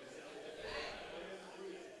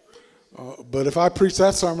 But if I preach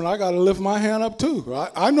that sermon, I got to lift my hand up too.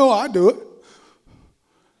 I know I do it.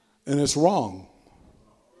 And it's wrong.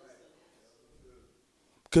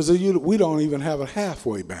 Because we don't even have it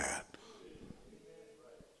halfway bad.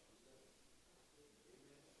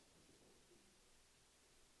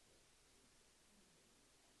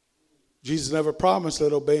 Jesus never promised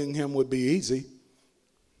that obeying him would be easy.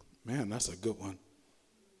 Man, that's a good one.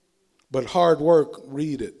 But hard work,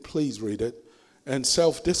 read it, please read it, and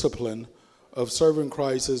self-discipline of serving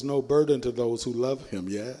Christ is no burden to those who love him,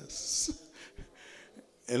 yes.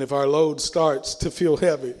 And if our load starts to feel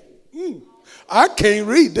heavy, I can't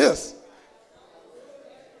read this.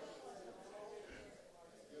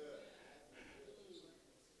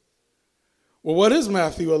 Well, what is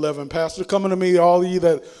Matthew 11, Pastor? Come unto me, all ye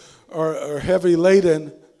that are heavy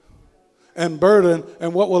laden and burdened,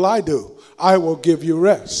 and what will I do? I will give you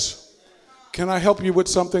rest. Can I help you with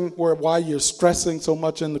something why you're stressing so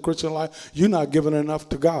much in the Christian life? You're not giving enough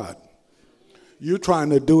to God. You're trying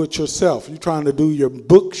to do it yourself. You're trying to do your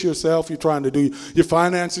books yourself. You're trying to do your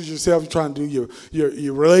finances yourself. You're trying to do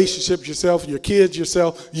your relationships yourself, your kids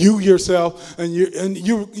yourself, you yourself. And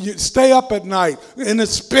you stay up at night and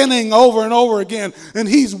it's spinning over and over again. And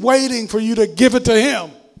he's waiting for you to give it to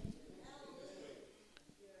him.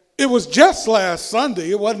 It was just last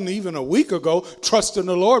Sunday, it wasn't even a week ago, trust in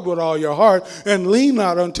the Lord with all your heart and lean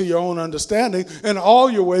not unto your own understanding. In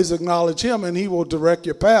all your ways acknowledge him and he will direct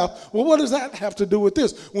your path. Well, what does that have to do with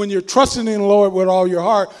this? When you're trusting in the Lord with all your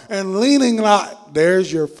heart and leaning not,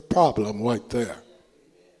 there's your problem right there.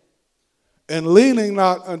 And leaning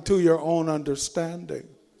not unto your own understanding.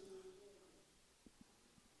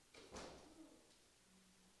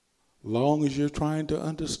 Long as you're trying to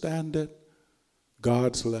understand it,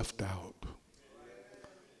 God's left out.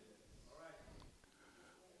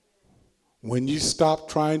 When you stop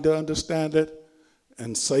trying to understand it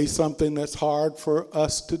and say something that's hard for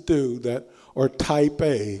us to do, or type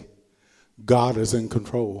A, God is in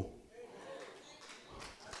control.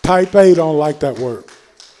 Type A don't like that word.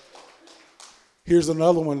 Here's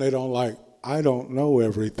another one they don't like. I don't know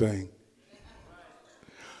everything.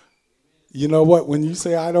 You know what? When you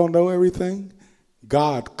say I don't know everything,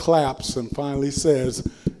 God claps and finally says,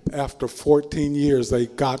 after 14 years, they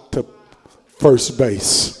got to first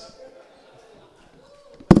base.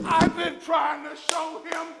 I've been trying to show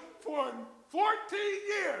him for 14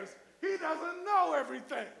 years He doesn't know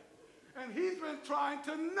everything. And he's been trying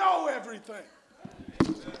to know everything.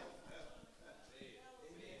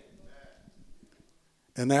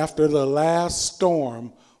 And after the last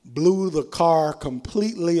storm blew the car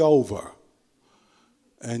completely over,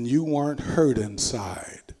 and you weren't hurt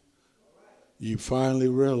inside, you finally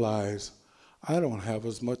realize, I don't have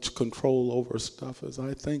as much control over stuff as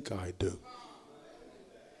I think I do.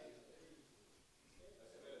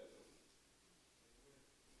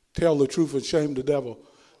 Tell the truth and shame the devil.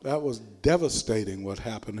 That was devastating what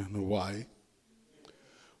happened in Hawaii.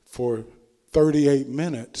 For 38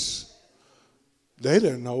 minutes, they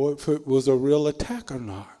didn't know if it was a real attack or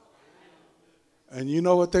not. And you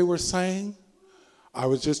know what they were saying? I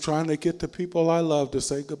was just trying to get the people I love to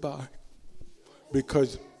say goodbye,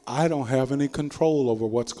 because I don't have any control over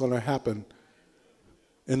what's going to happen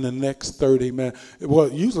in the next 30 minutes.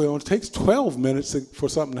 Well, usually it only takes 12 minutes for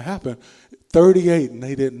something to happen. 38, and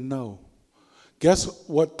they didn't know. Guess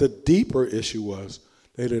what the deeper issue was?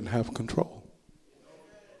 They didn't have control.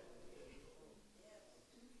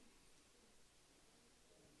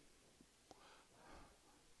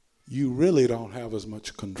 You really don't have as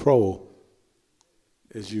much control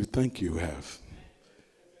as you think you have.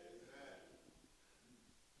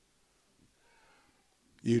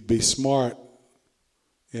 You'd be smart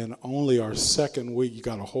in only our second week, you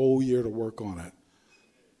got a whole year to work on it,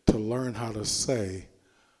 to learn how to say,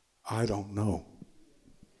 I don't know.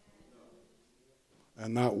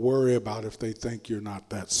 And not worry about if they think you're not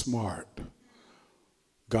that smart.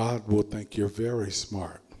 God will think you're very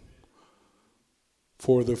smart.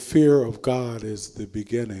 For the fear of God is the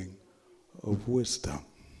beginning of wisdom.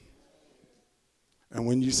 And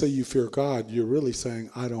when you say you fear God, you're really saying,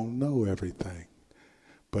 I don't know everything,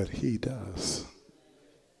 but he does.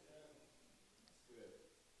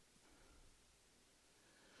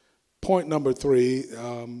 Point number 3,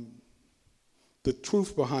 the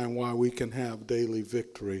truth behind why we can have daily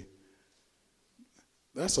victory.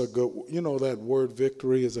 That's a good, that word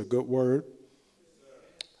victory is a good word.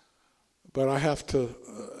 But I have to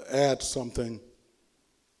add something.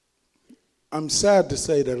 I'm sad to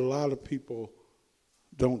say that a lot of people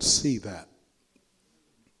don't see that.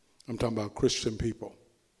 I'm talking about Christian people.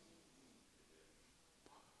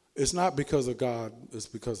 It's not because of God, it's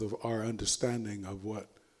because of our understanding of what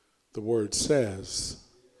the word says.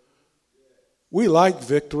 We like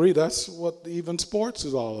victory. That's what even sports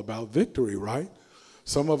is all about, victory, right?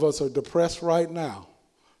 Some of us are depressed right now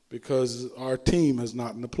because our team is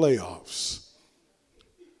not in the playoffs.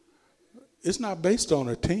 It's not based on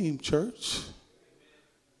a team, church.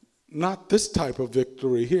 Not this type of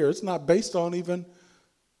victory here. It's not based on even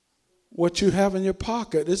what you have in your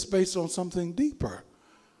pocket. It's based on something deeper.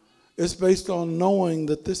 It's based on knowing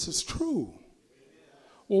that this is true.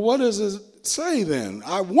 Well, what does it say then?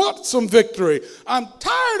 I want some victory. I'm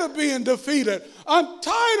tired of being defeated. I'm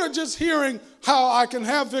tired of just hearing how I can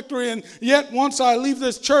have victory, and yet once I leave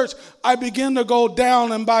this church, I begin to go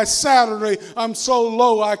down, and by Saturday, I'm so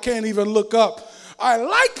low I can't even look up. I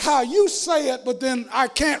like how you say it, but then I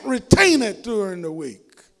can't retain it during the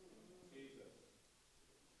week.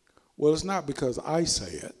 Well, it's not because I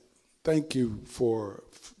say it. Thank you for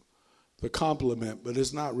the compliment, but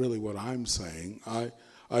it's not really what I'm saying.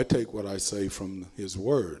 I take what I say from his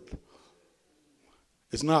word.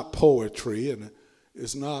 It's not poetry, and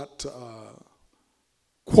it's not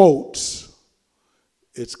quotes.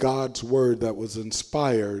 It's God's word that was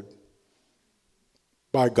inspired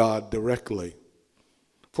by God directly.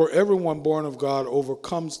 For everyone born of God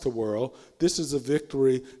overcomes the world. This is a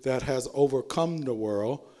victory that has overcome the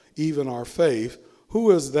world, even our faith.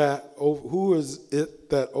 Who is that? Who is it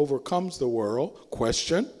that overcomes the world?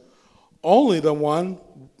 Question. Only the one,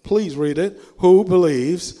 please read it, who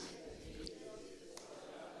believes.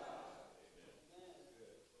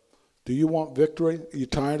 Do you want victory? Are you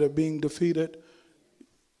tired of being defeated?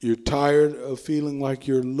 You're tired of feeling like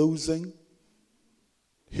you're losing?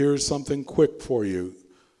 Here's something quick for you.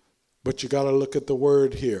 But you got to look at the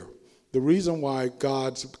word here. The reason why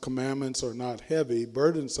God's commandments are not heavy,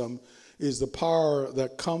 burdensome, is the power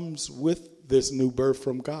that comes with this new birth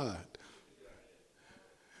from God.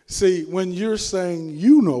 See, when you're saying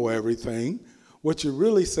you know everything, what you're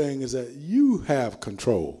really saying is that you have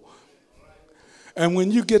control. And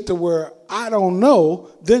when you get to where I don't know,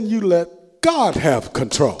 then you let God have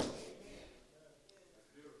control.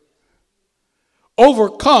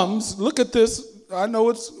 Overcomes, look at this. I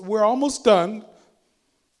know we're almost done.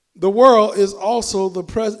 The world is also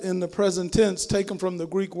in the present tense, taken from the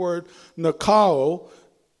Greek word nikao.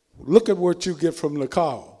 Look at what you get from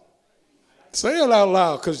nikao. Say it out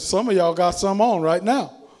loud, because some of y'all got some on right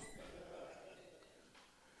now.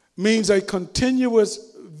 means a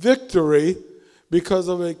continuous victory because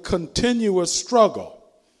of a continuous struggle.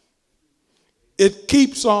 It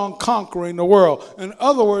keeps on conquering the world. In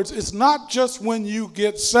other words, it's not just when you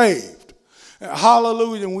get saved.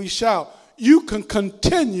 Hallelujah, and we shout. You can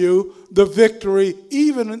continue the victory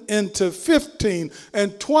even into 15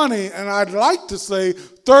 and 20, and I'd like to say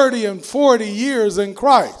 30 and 40 years in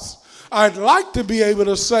Christ. I'd like to be able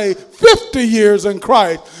to say 50 years in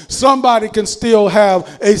Christ. Somebody can still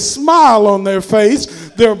have a smile on their face,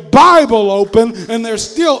 their Bible open, and they're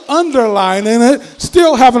still underlining it,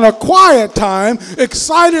 still having a quiet time,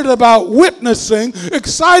 excited about witnessing,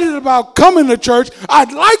 excited about coming to church.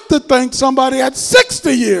 I'd like to think somebody at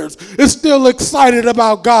 60 years is still excited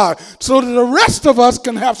about God so that the rest of us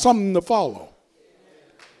can have something to follow.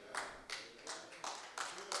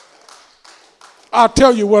 I'll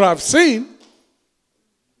tell you what I've seen.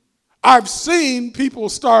 I've seen people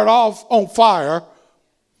start off on fire,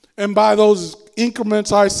 and by those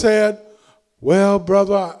increments I said, well,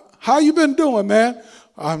 brother, how you been doing, man?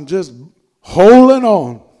 I'm just holding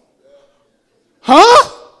on.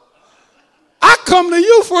 Huh? I come to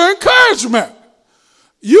you for encouragement.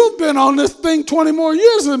 You've been on this thing 20 more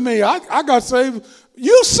years than me. I got saved.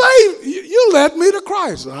 You led me to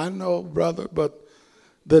Christ. I know, brother, but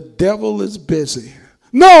the devil is busy.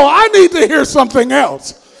 No, I need to hear something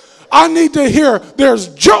else. I need to hear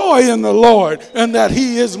there's joy in the Lord and that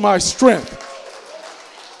he is my strength.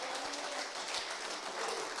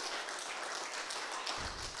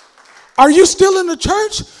 Are you still in the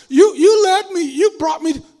church? You led me. You brought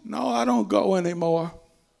me. No, I don't go anymore.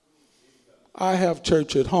 I have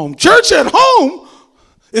church at home. Church at home?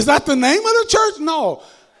 Is that the name of the church? No.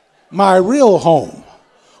 My real home.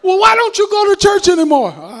 Well, why don't you go to church anymore?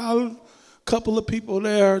 A couple of people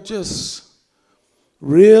there just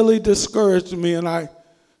really discouraged me, and I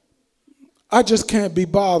just can't be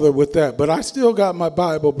bothered with that. But I still got my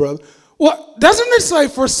Bible, brother. Well, doesn't it say,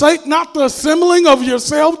 forsake not the assembling of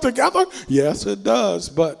yourself together? Yes, it does,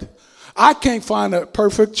 but I can't find a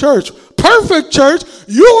perfect church. Perfect church?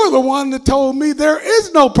 You're the one that told me there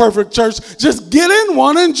is no perfect church. Just get in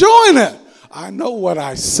one and join it. I know what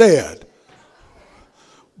I said.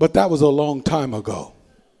 But that was a long time ago.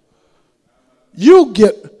 You'll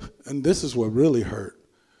get, and this is what really hurt,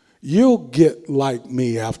 you'll get like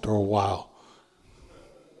me after a while.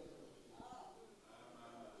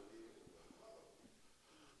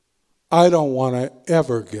 I don't want to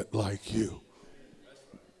ever get like you.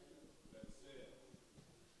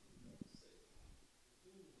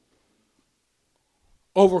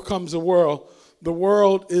 Overcomes the world. The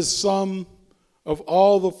world is some of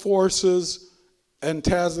all the forces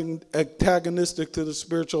antagonistic to the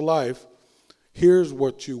spiritual life. Here's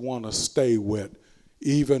what you want to stay with,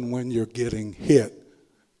 even when you're getting hit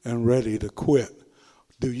and ready to quit.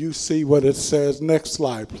 Do you see what it says? Next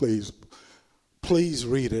slide, please. Please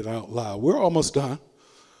read it out loud. We're almost done.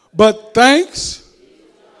 But thanks.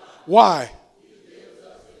 Why?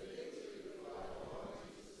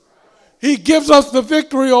 He gives us the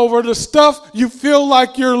victory over the stuff you feel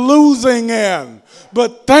like you're losing in.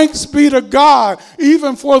 But thanks be to God,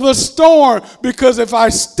 even for the storm, because if I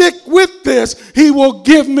stick with this, he will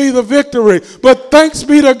give me the victory. But thanks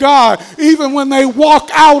be to God, even when they walk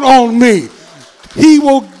out on me, he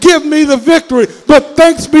will give me the victory. But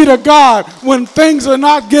thanks be to God, when things are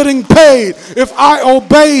not getting paid, if I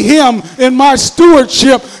obey him in my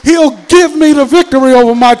stewardship, he'll give me the victory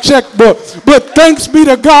over my checkbook. But thanks be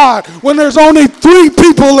to God, when there's only 3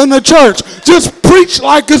 people in the church, just preach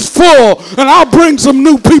like it's full, and I'll bring some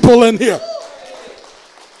new people in here.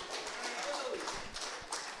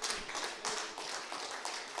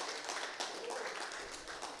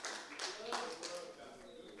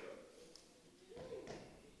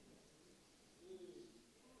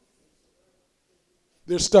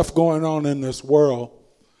 There's stuff going on in this world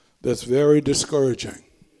that's very discouraging.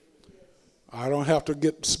 I don't have to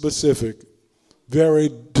get specific. Very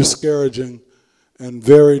discouraging and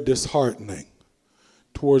very disheartening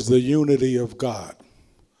towards the unity of God.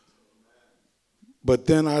 But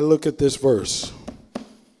then I look at this verse.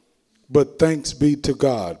 But thanks be to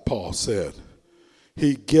God, Paul said.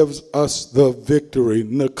 He gives us the victory,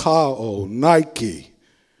 Nikao, Nike,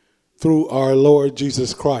 through our Lord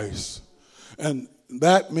Jesus Christ. And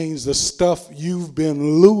that means the stuff you've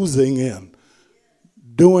been losing in,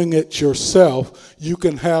 doing it yourself, you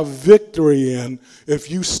can have victory in if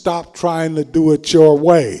you stop trying to do it your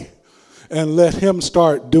way and let him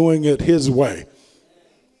start doing it his way.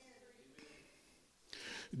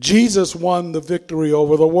 Jesus won the victory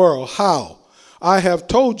over the world. How? I have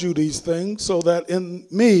told you these things so that in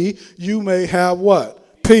me you may have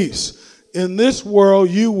what? Peace. in this world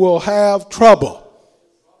you will have trouble.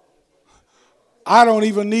 I don't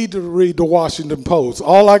even need to read the Washington Post.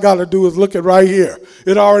 All I got to do is look at right here.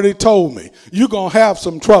 It already told me, you're going to have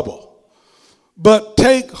some trouble. But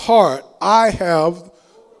take heart, I have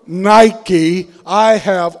Nike, I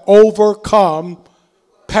have overcome,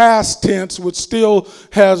 past tense, which still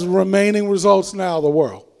has remaining results now, the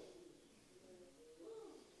world.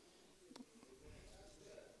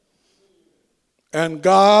 And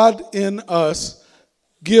God in us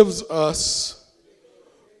gives us,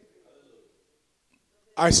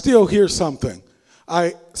 I still hear something.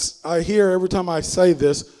 I hear every time I say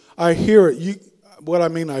this, I hear it. What I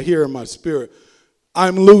mean, I hear in my spirit.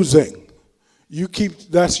 I'm losing.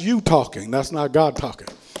 That's you talking. That's not God talking.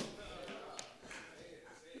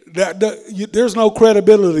 There's no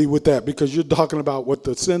credibility with that because you're talking about what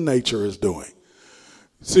the sin nature is doing.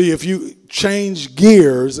 See, if you change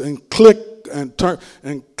gears and click and turn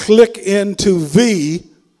and click into V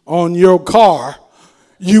on your car,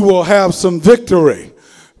 you will have some victory.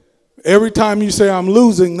 Every time you say I'm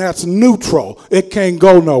losing, that's neutral. It can't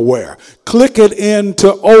go nowhere. Click it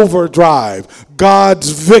into overdrive, God's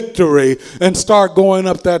victory, and start going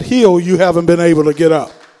up that hill you haven't been able to get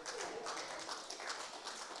up.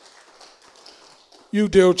 You,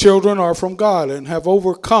 dear children, are from God and have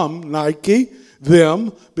overcome, Nike,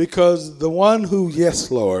 them, because the one who, yes,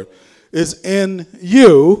 Lord, is in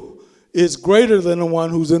you is greater than the one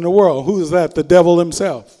who's in the world. Who is that? The devil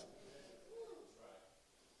himself.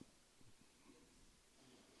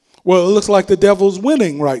 Well, it looks like the devil's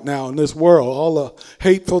winning right now in this world. All the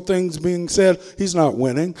hateful things being said, he's not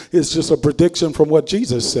winning. It's just a prediction from what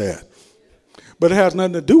Jesus said. But it has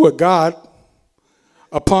nothing to do with God.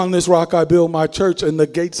 Upon this rock I build my church, and the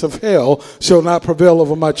gates of hell shall not prevail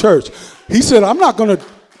over my church. He said, I'm not going to,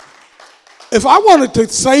 if I wanted to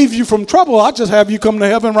save you from trouble, I'd just have you come to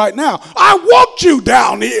heaven right now. I want you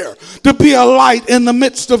down here to be a light in the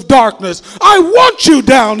midst of darkness. I want you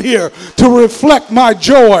down here to reflect my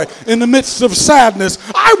joy in the midst of sadness.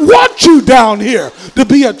 I want you down here to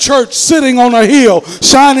be a church sitting on a hill,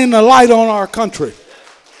 shining the light on our country.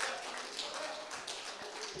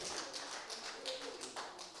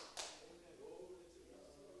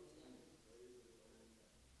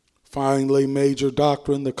 Finally, major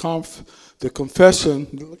doctrine, the confession.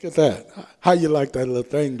 Look at that. How you like that little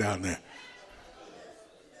thing down there?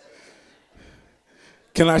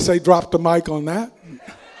 Can I say drop the mic on that?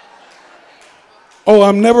 Oh,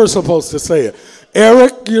 I'm never supposed to say it.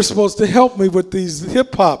 Eric, you're supposed to help me with these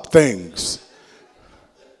hip-hop things.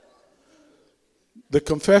 The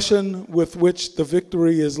confession with which the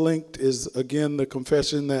victory is linked is, again, the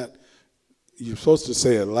confession that you're supposed to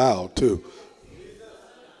say it loud, too.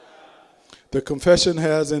 The confession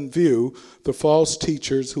has in view the false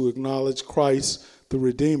teachers who acknowledge Christ, the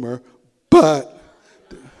Redeemer, but,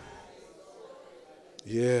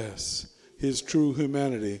 yes, his true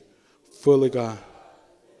humanity, fully God.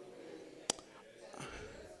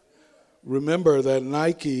 Remember that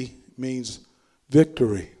Nike means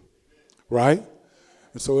victory, right?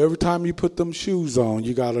 And so every time you put them shoes on,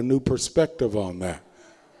 you got a new perspective on that.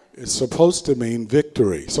 It's supposed to mean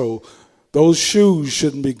victory. So those shoes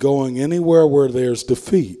shouldn't be going anywhere where there's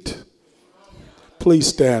defeat. Please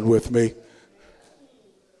stand with me.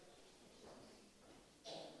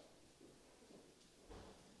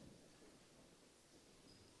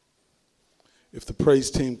 If the praise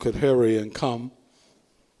team could hurry and come.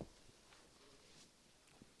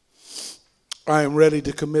 I am ready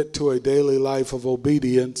to commit to a daily life of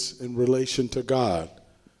obedience in relation to God.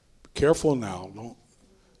 Be careful now. Don't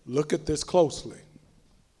look at this closely.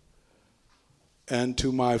 And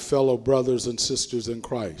to my fellow brothers and sisters in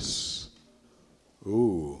Christ.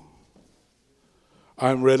 Ooh.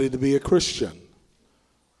 I'm ready to be a Christian.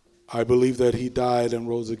 I believe that he died and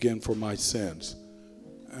rose again for my sins.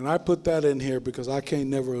 And I put that in here because I can't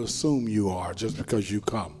never assume you are just because you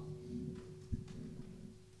come.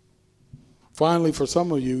 Finally, for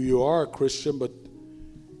some of you, you are a Christian, but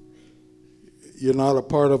you're not a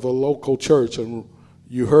part of a local church. And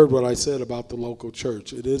you heard what I said about the local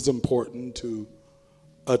church. It is important to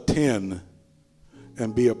attend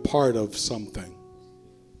and be a part of something.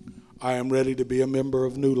 I am ready to be a member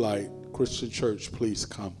of New Light Christian Church. Please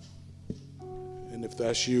come. And if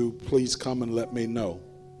that's you, please come and let me know.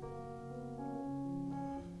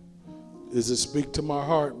 Does it speak to my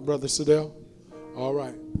heart, Brother Siddell? All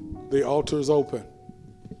right. The altar is open.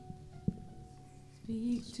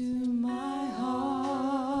 Speak to my heart.